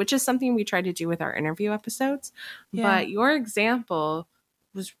honing in, which is something we try to do with our interview episodes. Yeah. But your example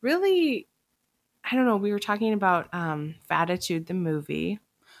was really, I don't know, we were talking about Fatitude, the movie,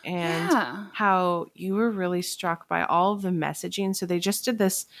 and how you were really struck by all of the messaging. So they just did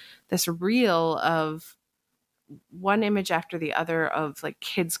this reel of one image after the other of like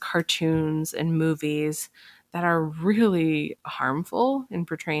kids' cartoons and movies that are really harmful in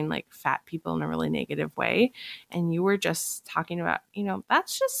portraying like fat people in a really negative way. And you were just talking about,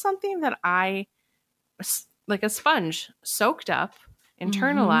 that's just something that I, like a sponge, soaked up,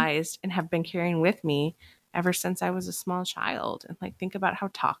 internalized, and have been carrying with me ever since I was a small child. And like, think about how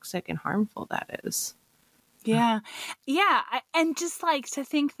toxic and harmful that is. Yeah. Yeah. And just like to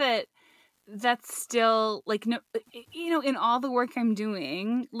think that that's still like, no, in all the work I'm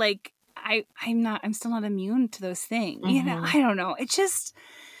doing, like I'm still not immune to those things. I don't know. It just,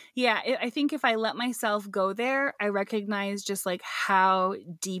 I think if I let myself go there, I recognize just like how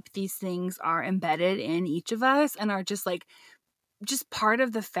deep these things are embedded in each of us and are just like, just part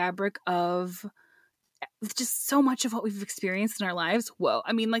of the fabric of just so much of what we've experienced in our lives. Whoa.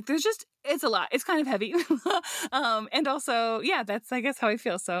 There's just, it's a lot. It's kind of heavy. And also, that's, I guess, how I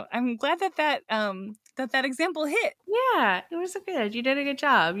feel. So I'm glad that example hit. Yeah, it was good. You did a good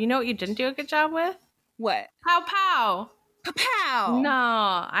job. You know what you didn't do a good job with? What? Pow pow. Pow.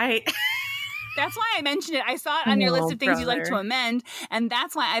 No, That's why I mentioned it. I saw it on your list of things you'd like to amend, and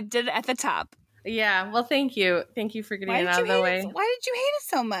that's why I did it at the top. Yeah, well, thank you. Thank you for getting it out of the way. Why did you hate it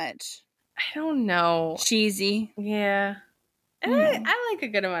so much? I don't know. Cheesy. Yeah. And I like a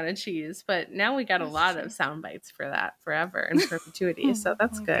good amount of cheese, but now we got a lot of sound bites for that forever in perpetuity, so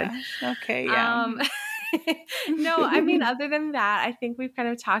that's good. Gosh. Okay, yeah. No, other than that, I think we've kind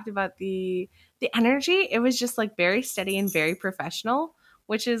of talked about the energy. It was just like very steady and very professional,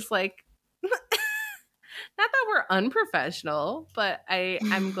 which is like not that we're unprofessional, but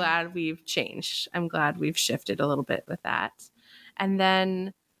I'm glad we've changed. I'm glad we've shifted a little bit with that. And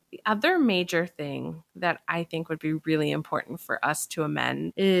then the other major thing that I think would be really important for us to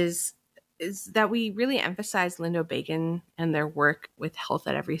amend is that we really emphasize Lindo Bacon and their work with health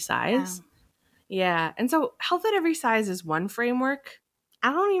at every size. Yeah. And so health at every size is one framework.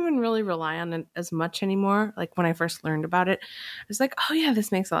 I don't even really rely on it as much anymore. Like when I first learned about it, I was like, oh yeah,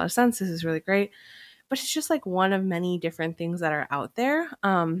 this makes a lot of sense. This is really great. But it's just like one of many different things that are out there.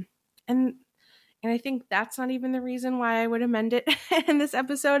 And I think that's not even the reason why I would amend it in this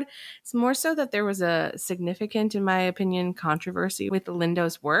episode. It's more so that there was a significant, in my opinion, controversy with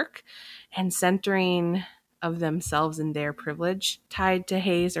Lindo's work and centering of themselves and their privilege tied to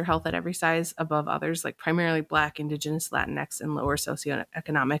HAES or health at every size above others, like primarily Black, Indigenous, Latinx, and lower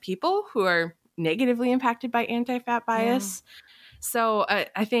socioeconomic people who are negatively impacted by anti-fat bias. Yeah. So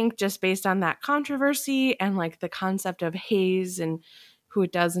I think just based on that controversy and like the concept of HAES and who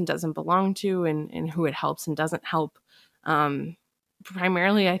it does and doesn't belong to and who it helps and doesn't help,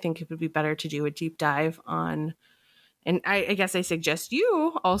 primarily I think it would be better to do a deep dive on. And I guess I suggest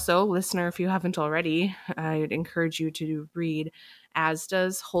you also, listener, if you haven't already, I would encourage you to read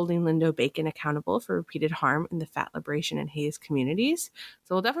ASDA's Holding Lindo Bacon Accountable for Repeated Harm in the Fat Liberation and HAES Communities.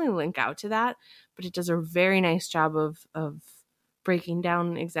 So we'll definitely link out to that, but it does a very nice job of breaking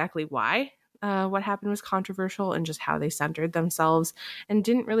down exactly why what happened was controversial and just how they centered themselves and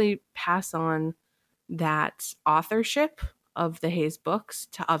didn't really pass on that authorship of the HAES books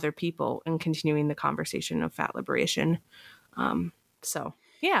to other people and continuing the conversation of fat liberation. So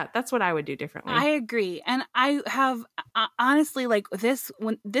yeah, that's what I would do differently. I agree. And I have honestly, like this,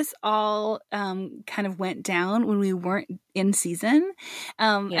 when this all kind of went down when we weren't in season.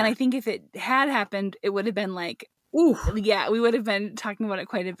 And I think if it had happened, it would have been like, ooh, yeah, we would have been talking about it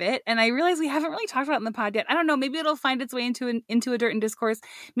quite a bit. And I realize we haven't really talked about it in the pod yet. I don't know. Maybe it'll find its way into a Dirt and Discourse.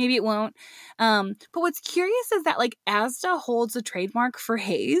 Maybe it won't. But what's curious is that like ASDA holds a trademark for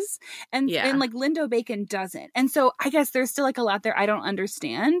HAES and like Lindo Bacon doesn't. And so I guess there's still like a lot there I don't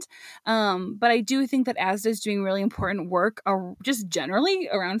understand. But I do think that ASDA is doing really important work just generally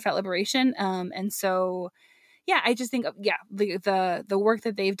around fat liberation. And so yeah, I just think, the work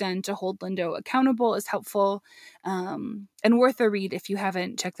that they've done to hold Lindo accountable is helpful and worth a read if you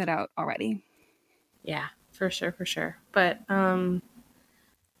haven't checked that out already. Yeah, for sure. But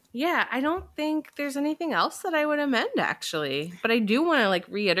yeah, I don't think there's anything else that I would amend, actually. But I do want to like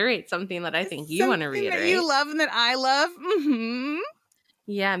reiterate something that I think you want to reiterate. That you love and that I love. Mm-hmm.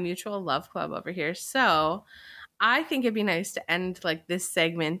 Yeah, mutual love club over here. So I think it'd be nice to end like this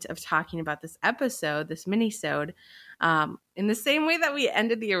segment of talking about this episode, this mini-sode, in the same way that we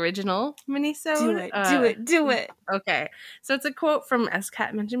ended the original mini-sode. Do it. Okay. So it's a quote from, as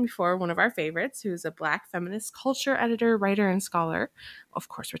Kat mentioned before, one of our favorites, who's a Black feminist culture editor, writer, and scholar. Of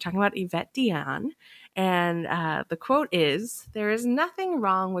course, we're talking about Yvette Dion. And the quote is, "There is nothing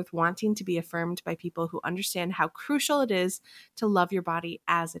wrong with wanting to be affirmed by people who understand how crucial it is to love your body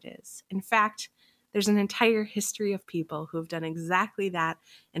as it is. In fact, there's an entire history of people who have done exactly that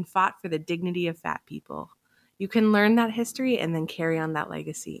and fought for the dignity of fat people. You can learn that history and then carry on that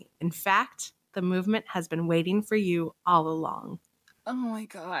legacy. In fact, the movement has been waiting for you all along." Oh my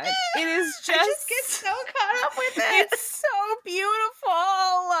God. It is just... I just get so caught up with it. It's so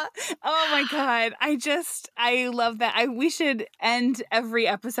beautiful. Oh my God. I love that. We should end every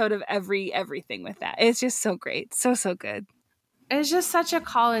episode of everything with that. It's just so great. So good. It's just such a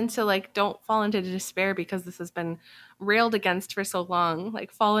call into like, don't fall into despair because this has been railed against for so long. Like,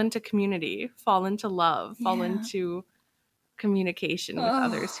 fall into community, fall into love, fall into communication with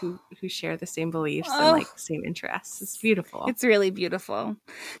others who share the same beliefs and like same interests. It's beautiful. It's really beautiful.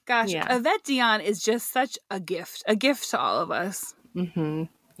 Gosh, Yvette Dion is just such a gift to all of us. Mm-hmm.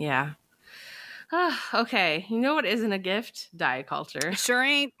 Yeah. Okay, you know what isn't a gift? Diet culture. Sure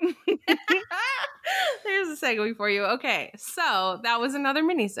ain't. There's a segue for you. Okay, so that was another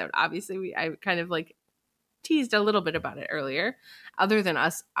mini-sode. Obviously, I kind of like teased a little bit about it earlier, other than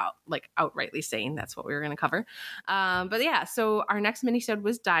us outrightly saying that's what we were going to cover. But yeah, so our next mini-sode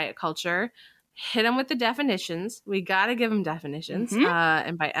was diet culture. Hit them with the definitions. We got to give them definitions. Mm-hmm.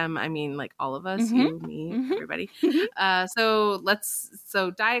 And by M, I mean like all of us, you, me, everybody. So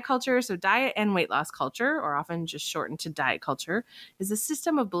diet culture, so diet and weight loss culture, or often just shortened to diet culture, is a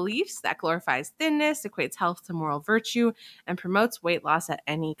system of beliefs that glorifies thinness, equates health to moral virtue, and promotes weight loss at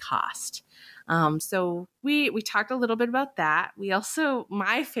any cost. So we talked a little bit about that. We also,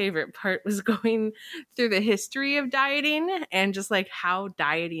 my favorite part was going through the history of dieting and just like how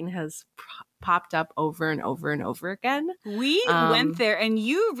dieting has popped up over and over and over again. We went there and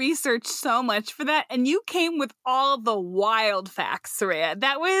you researched so much for that and you came with all the wild facts, Soraya.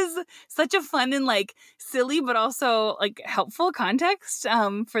 That was such a fun and like silly but also like helpful context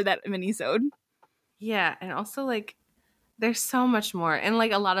for that mini-sode. Yeah, and also like there's so much more. And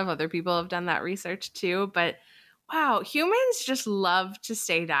like a lot of other people have done that research too, but Wow, humans just love to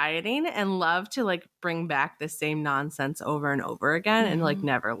stay dieting and love to like bring back the same nonsense over and over again and like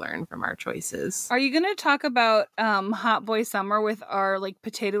never learn from our choices. Are you going to talk about Hot Boy Summer with our like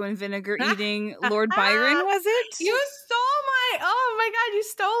potato and vinegar eating Lord Byron, was it? You stole oh my God, you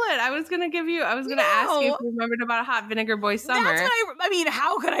stole it. I was going to ask you if you remembered about a Hot Vinegar Boy Summer. That's what I mean,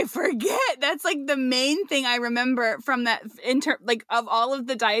 how could I forget? That's like the main thing I remember from that, like of all of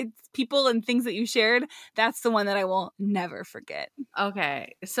the diet people and things that you shared, that's the one that I will never forget.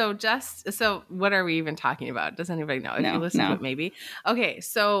 Okay. So what are we even talking about? Does anybody know? If you listen to it, maybe. Okay.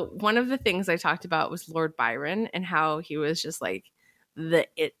 So one of the things I talked about was Lord Byron and how he was just like the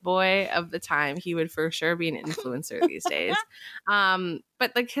it boy of the time. He would for sure be an influencer these days.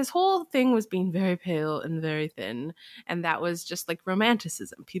 But like his whole thing was being very pale and very thin. And that was just like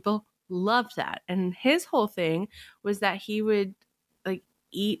romanticism. People loved that. And his whole thing was that he would like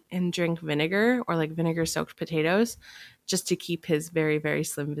eat and drink vinegar or like vinegar soaked potatoes just to keep his very, very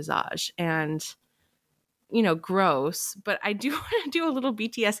slim visage. And you know, gross, but I do want to do a little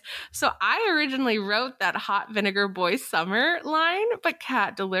BTS. So I originally wrote that Hot Vinegar Boy Summer line, but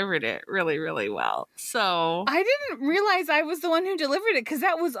Kat delivered it really, really well. So I didn't realize I was the one who delivered it because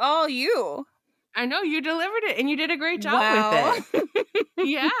that was all you. I know you delivered it and you did a great job with it.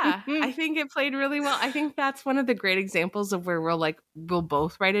 Yeah, I think it played really well. I think that's one of the great examples of where we'll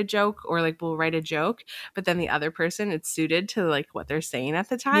both write a joke or like we'll write a joke, but then the other person, it's suited to like what they're saying at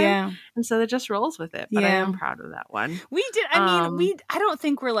the time. Yeah. And so it just rolls with it. But I am proud of that one. We did. I mean, I don't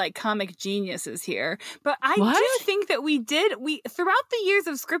think we're like comic geniuses here, but I do think that we throughout the years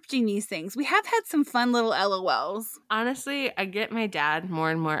of scripting these things, we have had some fun little LOLs. Honestly, I get my dad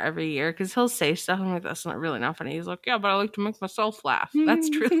more and more every year because he'll say stuff. I'm like, that's really not funny. He's like, yeah, but I like to make myself laugh. That's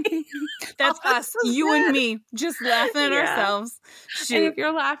true. That's us, you and me, just laughing at ourselves. Shoot. And if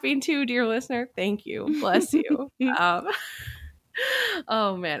you're laughing too, dear listener, thank you. Bless you.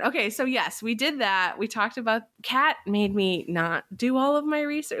 Oh man. Okay, so yes, we did that. We talked about Kat made me not do all of my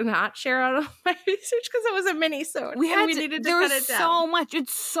research, not share all of my research because it was a mini-sode. We needed to cut it down. So much.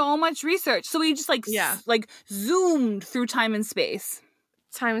 It's so much research. So we just like zoomed through time and space.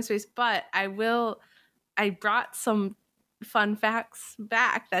 But I brought some fun facts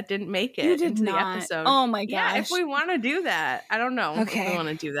back that didn't make it into the episode. Oh my gosh. Yeah, if we want to do that. I don't know if we want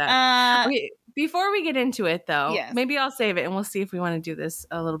to do that. Okay, before we get into it though, maybe I'll save it and we'll see if we want to do this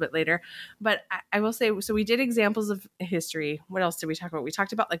a little bit later. But I will say, so we did examples of history. What else did we talk about? We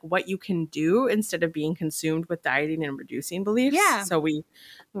talked about like what you can do instead of being consumed with dieting and reducing beliefs. Yeah. So we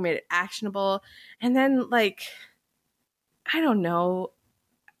made it actionable. And then like, I don't know,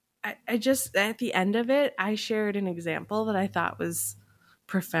 I just, at the end of it, I shared an example that I thought was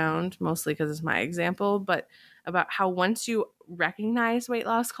profound, mostly because it's my example, but about how once you recognize weight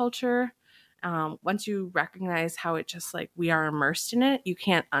loss culture, once you recognize how it just like we are immersed in it, you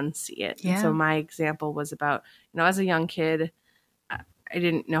can't unsee it. Yeah. And so my example was about, you know, as a young kid, I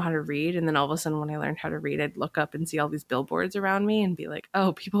didn't know how to read. And then all of a sudden when I learned how to read, I'd look up and see all these billboards around me and be like,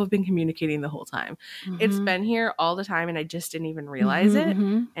 oh, people have been communicating the whole time. Mm-hmm. It's been here all the time and I just didn't even realize it.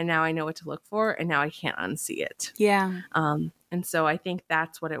 And now I know what to look for and now I can't unsee it. Yeah. And so I think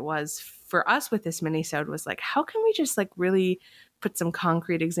that's what it was for us with this mini-sode was like, how can we just like really put some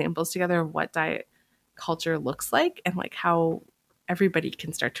concrete examples together of what diet culture looks like and like how everybody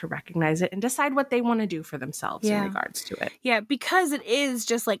can start to recognize it and decide what they want to do for themselves in regards to it. Yeah, because it is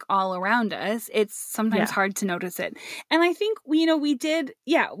just like all around us. It's sometimes hard to notice it. And I think we don't need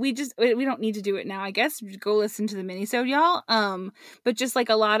to do it now, I guess. Go listen to the mini-sode, y'all. But just like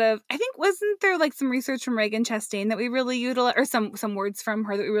a lot of, I think, wasn't there like some research from Reagan Chastain that we really utilize, or some words from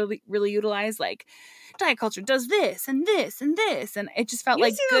her that we really, really utilize, like diet culture does this and this and this, and it just felt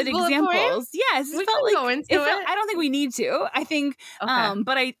like good examples. Yes, it felt like I don't think we need to. I think,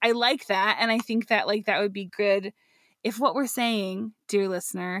 but I like that, and I think that like that would be good if what we're saying, dear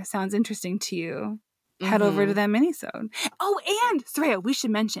listener, sounds interesting to you. Head over to that mini-sode. Oh, and Soraya, we should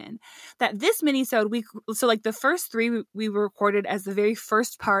mention that this mini-sode, so like the first 3 we recorded as the very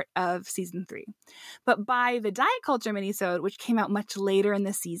first part of season 3. But by the diet culture mini-sode, which came out much later in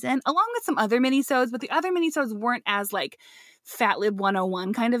the season, along with some other mini-sodes, but the other mini-sodes weren't as like Fat Lib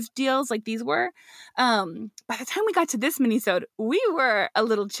 101 kind of deals like these were. By the time we got to this mini-sode, we were a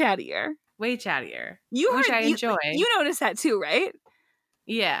little chattier. Way chattier. Which I enjoy. You noticed that too, right?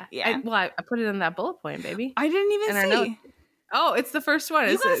 Yeah. I put it in that bullet point, baby. I didn't even see. Oh, it's the first one.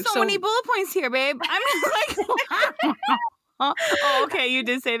 You got so many bullet points here, babe. I'm just like, oh, okay. You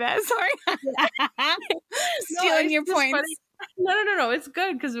did say that. Sorry. Stealing your points. No. It's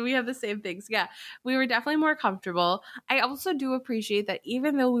good because we have the same things. Yeah, we were definitely more comfortable. I also do appreciate that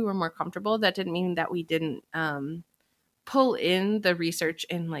even though we were more comfortable, that didn't mean that we didn't pull in the research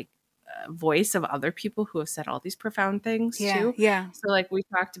and like voice of other people who have said all these profound things too. Yeah. So like we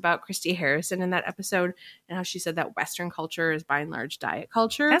talked about Christy Harrison in that episode and how she said that Western culture is by and large diet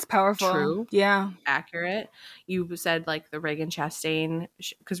culture. That's powerful. True. Yeah. Accurate. You said like the Reagan Chastain,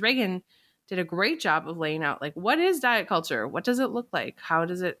 because Reagan did a great job of laying out like what is diet culture? What does it look like? How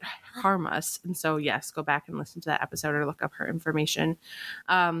does it harm us? And so yes, go back and listen to that episode or look up her information.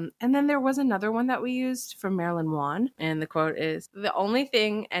 And then there was another one that we used from Marilyn Wan. And the quote is, "The only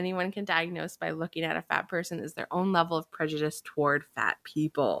thing anyone can diagnose by looking at a fat person is their own level of prejudice toward fat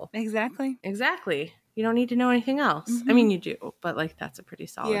people." Exactly. You don't need to know anything else. I mean, you do, but like that's a pretty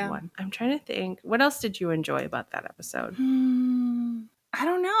solid one. I'm trying to think. What else did you enjoy about that episode? I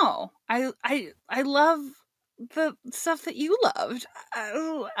don't know. I love the stuff that you loved.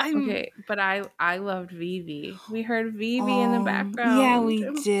 Okay, but I loved Vivi. We heard Vivi in the background. Yeah, we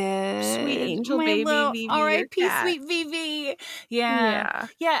did. Sweet angel My baby little Vivi. R.I.P. Sweet Vivi. Yeah.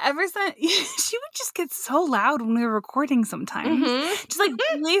 Ever since she would just get so loud when we were recording sometimes, just like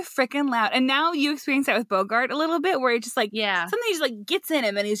really freaking loud. And now you experience that with Bogart a little bit, where it just like something just like gets in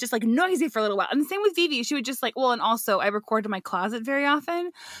him and he's just like noisy for a little while. And the same with Vivi. She would just like and also I record in my closet very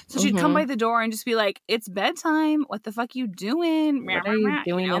often, so she'd come by the door and just be like, "It's bedtime. What the fuck you doing? What are you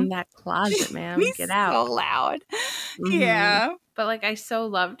doing in that closet, ma'am? Get out!" So loud. Yeah. But like I so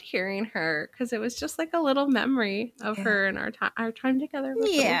loved hearing her because it was just like a little memory of her and our time together with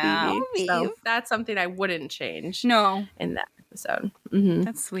little Vivi. So that's something I wouldn't change. No, in that episode.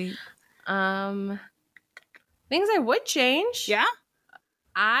 That's sweet. Things I would change. Yeah,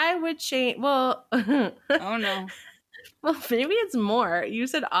 I would change. Well, oh no. Well, maybe it's more. You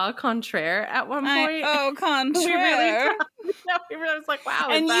said au contraire at one point. Au contraire. I was like, wow.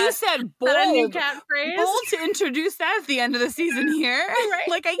 And you said bold. A new catchphrase? Bold to introduce that at the end of the season here. Right.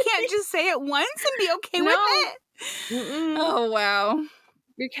 Like, I can't just say it once and be okay with it. Oh, wow.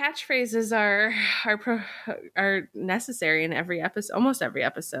 Your catchphrases are necessary in every episode, almost every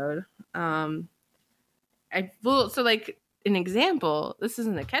episode. So like an example, this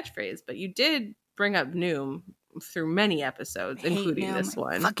isn't a catchphrase, but you did bring up Noom through many episodes, including this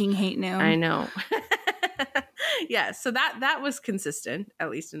one. I fucking hate Noom. I know. Yeah, so that was consistent, at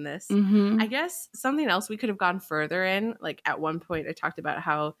least in this. I guess something else we could have gone further in, like at one point I talked about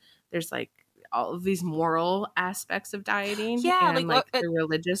how there's like all of these moral aspects of dieting and like the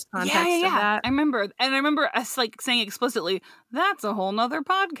religious context of that. I remember us like saying explicitly, that's a whole nother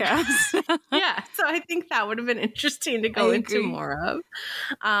podcast. Yeah, so I think that would have been interesting to go into more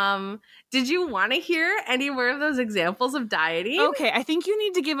of. Did you want to hear any more of those examples of dieting? Okay, I think you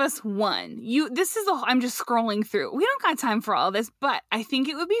need to give us one. I'm just scrolling through. We don't got time for all this, but I think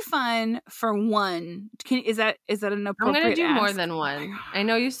it would be fun for one. Is that an appropriate I'm going to do ask? more than one. I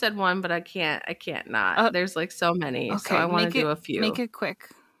know you said one, but I can't not. There's like so many, so I want to do a few. Make it quick.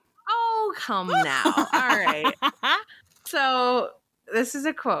 Oh, come now. All right. So this is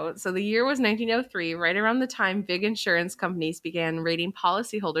a quote. So the year was 1903, right around the time big insurance companies began rating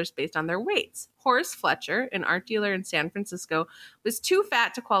policyholders based on their weights. Horace Fletcher, an art dealer in San Francisco, was too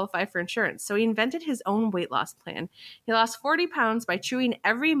fat to qualify for insurance, so he invented his own weight loss plan. He lost 40 pounds by chewing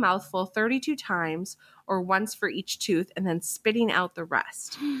every mouthful 32 times, or once for each tooth, and then spitting out the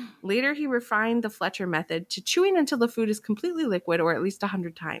rest. Later, he refined the Fletcher method to chewing until the food is completely liquid, or at least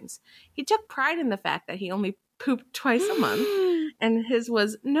 100 times. He took pride in the fact that he only pooped twice a month, and his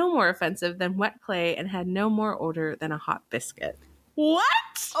was no more offensive than wet clay and had no more odor than a hot biscuit. What?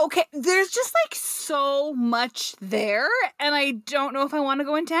 Okay, there's just like so much there, and I don't know if I want to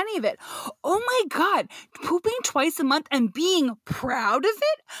go into any of it. Oh my God, pooping twice a month and being proud of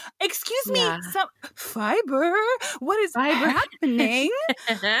it? Excuse me, some fiber? What is happening?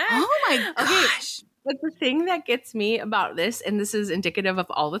 Oh my gosh. But the thing that gets me about this, and this is indicative of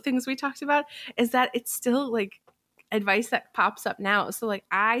all the things we talked about, is that it's still like advice that pops up now. So like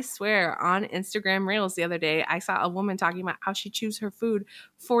I swear on Instagram Reels the other day, I saw a woman talking about how she chews her food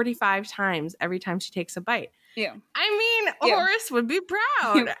 45 times every time she takes a bite. Yeah. I mean, Horace would be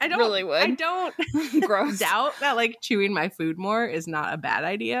proud. I don't Gross. doubt that like chewing my food more is not a bad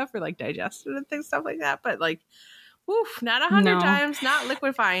idea for like digestion and things, stuff like that. But like, oof, not 100 times, not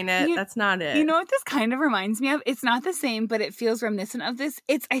liquefying it. That's not it. You know what this kind of reminds me of? It's not the same, but it feels reminiscent of this.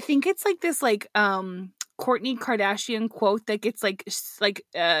 I think it's like this like Kourtney Kardashian quote that gets like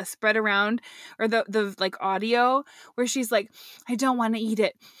spread around, or the like audio where she's like, I don't want to eat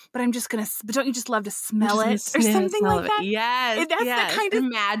it, but but don't you just love to smell it, or something like that? Yes, that's the kind of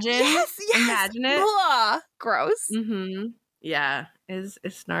imagine. Yes, imagine it. Blah. Gross. Yeah,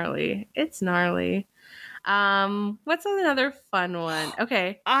 it's gnarly. It's gnarly. What's another fun one?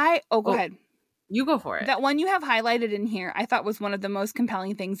 Okay. Go ahead. You go for it. That one you have highlighted in here, I thought was one of the most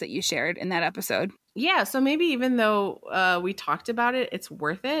compelling things that you shared in that episode. Yeah, so maybe even though we talked about it, it's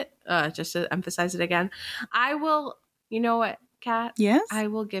worth it. Just to emphasize it again, I will. You know what, Kat? Yes, I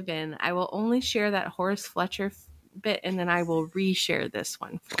will give in. I will only share that Horace Fletcher bit, and then I will reshare this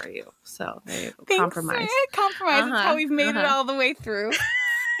one for you. So there you go. Compromise. Compromise. That's how we've made it all the way through.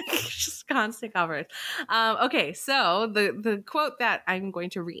 Just constant coverage. Okay, so the quote that I'm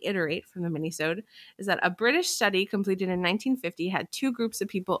going to reiterate from the minisode is that a British study completed in 1950 had 2 groups of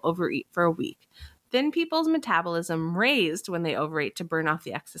people overeat for a week. Thin people's metabolism raised when they overate to burn off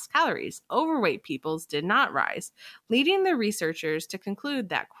the excess calories. Overweight people's did not rise, leading the researchers to conclude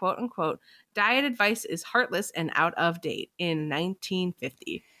that, quote unquote, diet advice is heartless and out of date in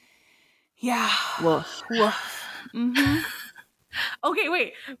 1950. Yeah. Woof. Mm-hmm. Okay,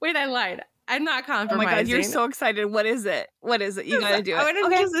 wait, I lied. I'm not compromising. Oh my God, you're so excited. What is it? You gotta do it.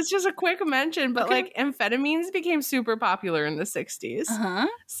 Okay. It's just a quick mention, but like amphetamines became super popular in the 60s. Uh-huh.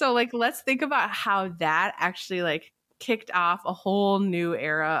 So like, let's think about how that actually like kicked off a whole new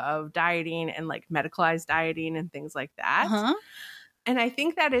era of dieting and like medicalized dieting and things like that. Uh-huh. And I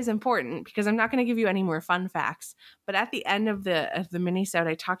think that is important because I'm not going to give you any more fun facts. But at the end of the minisode,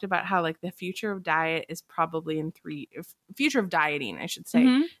 I talked about how like the future of diet is probably in future of dieting, I should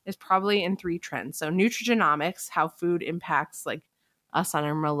say, is probably in 3 trends. So nutrigenomics, how food impacts like us on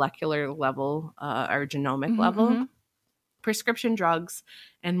a molecular level, our genomic level, prescription drugs,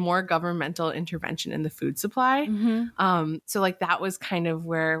 and more governmental intervention in the food supply. So like that was kind of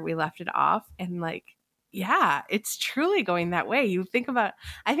where we left it off, and like. Yeah, it's truly going that way. I think about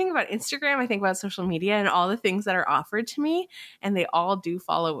Instagram, I think about social media and all the things that are offered to me, and they all do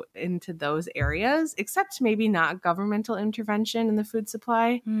follow into those areas, except maybe not governmental intervention in the food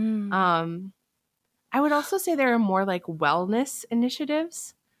supply. I would also say there are more like wellness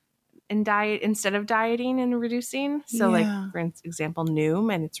initiatives in diet instead of dieting and reducing. So like, for example,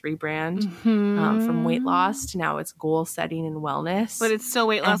 Noom and its rebrand from weight loss to now it's goal setting and wellness. But it's still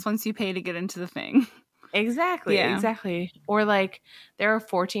weight loss once you pay to get into the thing. Exactly. Or like there are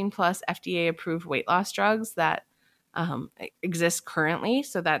 14 plus FDA approved weight loss drugs that exist currently.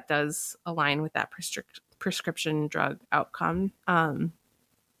 So that does align with that prescription drug outcome.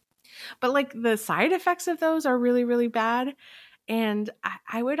 But like the side effects of those are really, really bad. And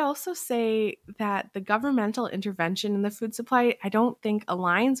I would also say that the governmental intervention in the food supply, I don't think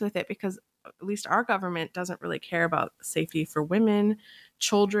aligns with it because at least our government doesn't really care about safety for women,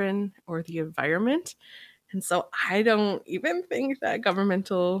 children, or the environment. And so I don't even think that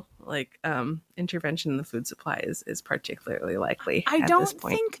governmental like intervention in the food supply is particularly likely. I don't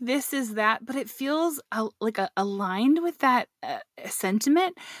think this is that, but it feels aligned with that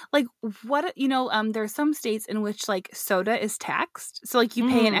sentiment. Like what, there are some states in which like soda is taxed. So like you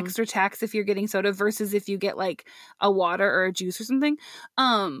pay an extra tax if you're getting soda versus if you get like a water or a juice or something.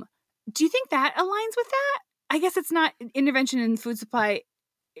 Do you think that aligns with that? I guess it's not intervention in food supply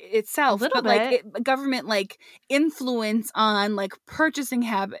itself, but like government like influence on like purchasing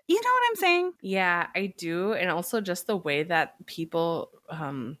habit. You know what I'm saying? Yeah, I do. And also just the way that people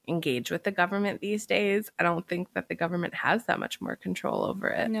engage with the government these days. I don't think that the government has that much more control over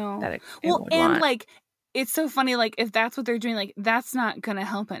it. No. That it well, would and want. Like it's so funny, like, if that's what they're doing, like, that's not gonna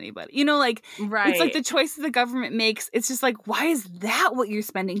help anybody. Like, right. It's like the choices the government makes, it's just like, why is that what you're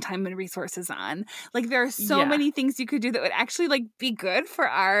spending time and resources on? Like, there are so many things you could do that would actually, like, be good for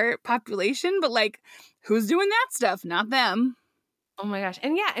our population, but, like, who's doing that stuff? Not them. Oh my gosh.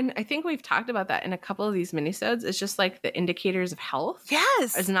 And yeah, and I think we've talked about that in a couple of these minisodes. It's just like the indicators of health.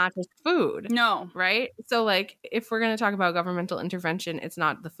 Yes. It's not just food. No. Right? So like if we're going to talk about governmental intervention, it's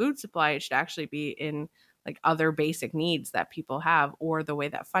not the food supply. It should actually be in like other basic needs that people have, or the way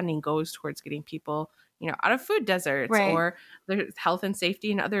that funding goes towards getting people, out of food deserts, or their health and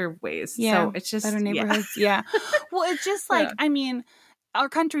safety in other ways. Yeah. So it's just better neighborhoods. Yeah. Well, it's just like, I mean, our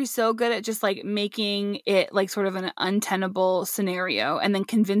country's so good at just like making it like sort of an untenable scenario and then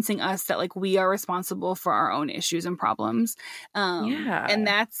convincing us that like we are responsible for our own issues and problems. And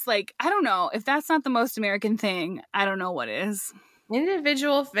that's like, I don't know, if that's not the most American thing, I don't know what is.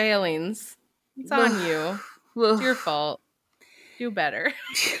 Individual failings. It's on you. It's your fault. Do better.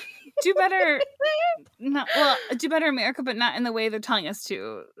 Do better. Do better, America, but not in the way they're telling us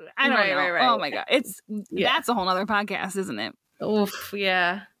to. I don't know. Right. Oh my God. That's a whole nother podcast, isn't it? Oof,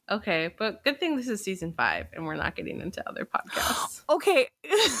 yeah. Okay, but good thing this is season 5 and we're not getting into other podcasts. Okay,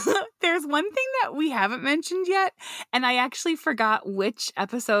 there's one thing that we haven't mentioned yet, and I actually forgot which of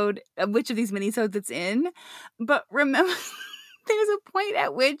these minisodes it's in, but remember... there's a point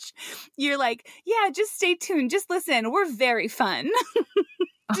at which you're like, yeah, just stay tuned. Just listen. We're very fun.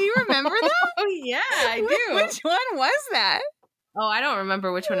 Do you remember that? Oh, yeah, I do. Which one was that? Oh, I don't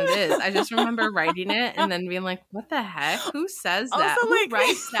remember which one it is. I just remember writing it and then being like, what the heck? Who says that? Also, Who like-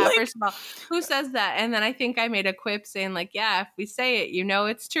 writes that? like- First of all, who says that? And then I think I made a quip saying like, yeah, if we say it, you know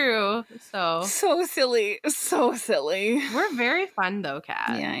it's true. So silly. So silly. we're very fun though,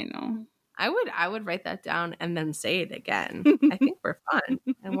 Kat. Yeah, I know. I would write that down and then say it again. I think we're fun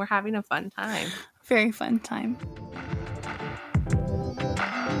and we're having a fun time. Very fun time.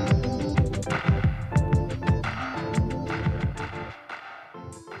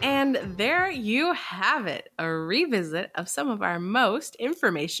 And there you have it, a revisit of some of our most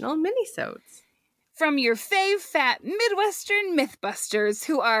informational minisodes. From your fave fat Midwestern Mythbusters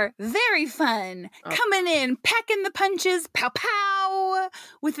who are very fun, coming in, packing the punches, pow pow,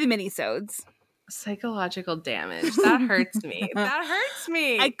 with the minisodes. Psychological damage. That hurts me. That hurts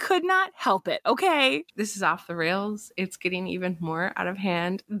me. I could not help it, okay? This is off the rails. It's getting even more out of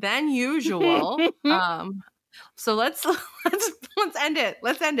hand than usual. So let's end it.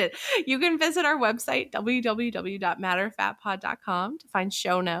 Let's end it. You can visit our website, www.matterfatpod.com, to find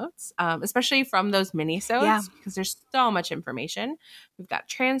show notes, especially from those mini-sodes, because there's so much information. We've got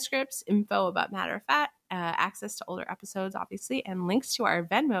transcripts, info about Matter of Fat, access to older episodes, obviously, and links to our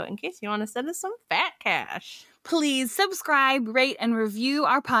Venmo in case you want to send us some fat cash. Please subscribe, rate, and review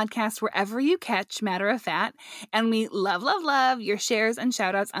our podcast wherever you catch Matter of Fat. And we love, love, love your shares and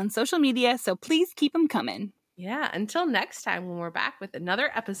shout outs on social media, so please keep them coming. Yeah, until next time when we're back with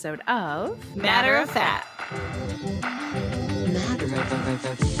another episode of Matter of Fat. Matter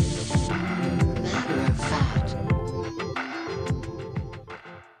of Fat.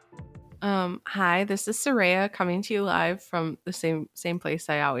 Hi, this is Soraya coming to you live from the same place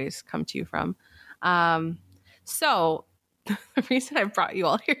I always come to you from. So the reason I brought you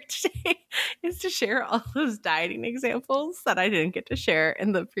all here today is to share all those dieting examples that I didn't get to share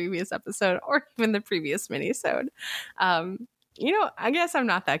in the previous episode or even the previous mini-sode. I guess I'm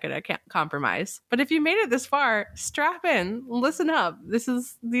not that good at compromise, but if you made it this far, strap in, listen up.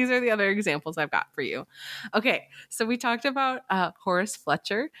 These are the other examples I've got for you. Okay, so we talked about Horace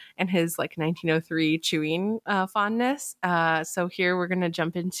Fletcher and his 1903 chewing fondness. So here we're going to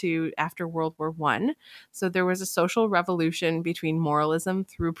jump into after World War I. So there was a social revolution between moralism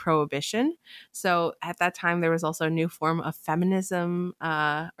through prohibition. So at that time, there was also a new form of feminism,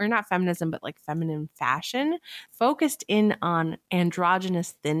 or not feminism, but feminine fashion, focused in on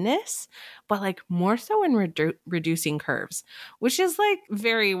androgynous thinness, but more so in reducing curves, which is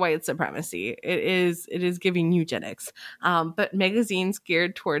very white supremacy. It is giving eugenics. But magazines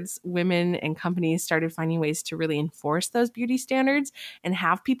geared towards women and companies started finding ways to really enforce those beauty standards and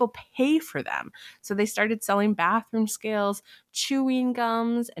have people pay for them. So they started selling bathroom scales, chewing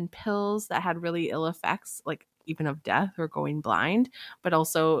gums, and pills that had really ill effects, even of death or going blind, but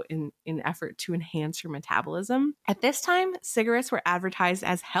also in effort to enhance your metabolism. At this time, cigarettes were advertised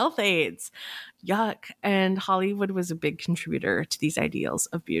as health aids. Yuck. And Hollywood was a big contributor to these ideals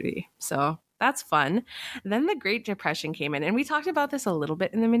of beauty. So that's fun. Then the Great Depression came in, and we talked about this a little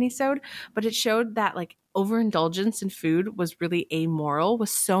bit in the minisode, but it showed that overindulgence in food was really amoral, with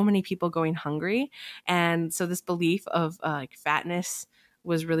so many people going hungry. And so this belief of fatness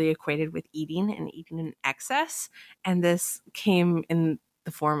was really equated with eating and eating in excess. And this came in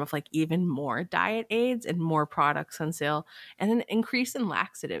the form of even more diet aids and more products on sale, and an increase in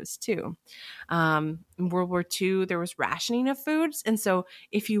laxatives too. In World War II, there was rationing of foods. And so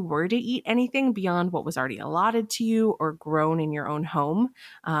if you were to eat anything beyond what was already allotted to you or grown in your own home,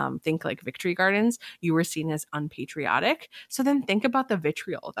 think Victory Gardens, you were seen as unpatriotic. So then think about the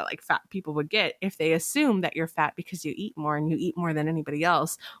vitriol that fat people would get if they assume that you're fat because you eat more and you eat more than anybody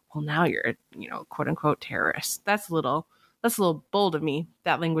else. Well, now you're a quote unquote terrorist. That's a little bold of me.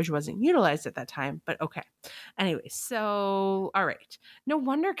 That language wasn't utilized at that time, but okay. Anyway, so, all right. No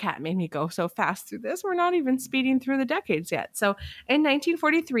wonder Kat made me go so fast through this. We're not even speeding through the decades yet. So in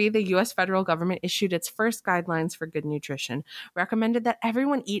 1943, the U.S. federal government issued its first guidelines for good nutrition, recommended that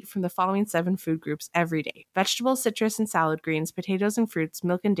everyone eat from the following 7 food groups every day: vegetables, citrus and salad greens, potatoes and fruits,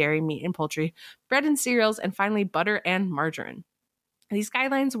 milk and dairy, meat and poultry, bread and cereals, and finally butter and margarine. These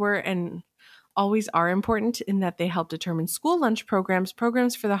guidelines were and always are important in that they help determine school lunch programs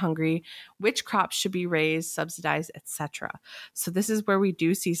for the hungry, which crops should be raised, subsidized, etc. So this is where we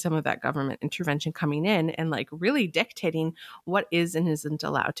do see some of that government intervention coming in and really dictating what is and isn't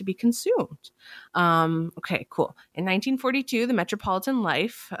allowed to be consumed. Okay, cool. In 1942, the Metropolitan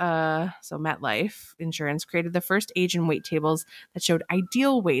Life, so MetLife Insurance, created the first age and weight tables that showed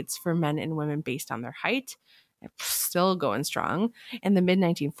ideal weights for men and women based on their height. Still going strong. In the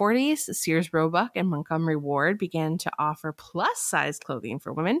mid-1940s, Sears Roebuck and Montgomery Ward began to offer plus-size clothing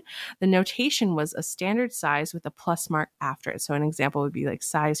for women. The notation was a standard size with a plus mark after it. So an example would be like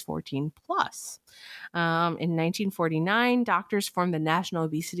size 14 plus. In 1949, doctors formed the National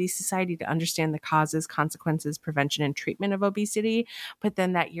Obesity Society to understand the causes, consequences, prevention, and treatment of obesity. But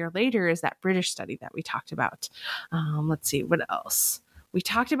then that year later is that British study that we talked about. Let's see, what else? We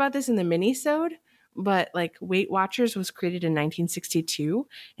talked about this in the mini-sode, but like Weight Watchers was created in 1962,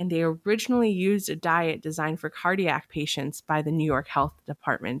 and they originally used a diet designed for cardiac patients by the New York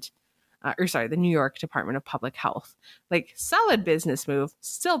the New York Department of Public Health. Like, solid business move,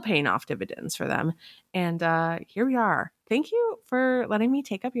 still paying off dividends for them. And here we are. Thank you for letting me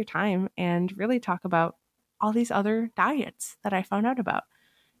take up your time and really talk about all these other diets that I found out about.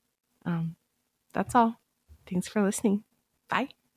 That's all. Thanks for listening. Bye.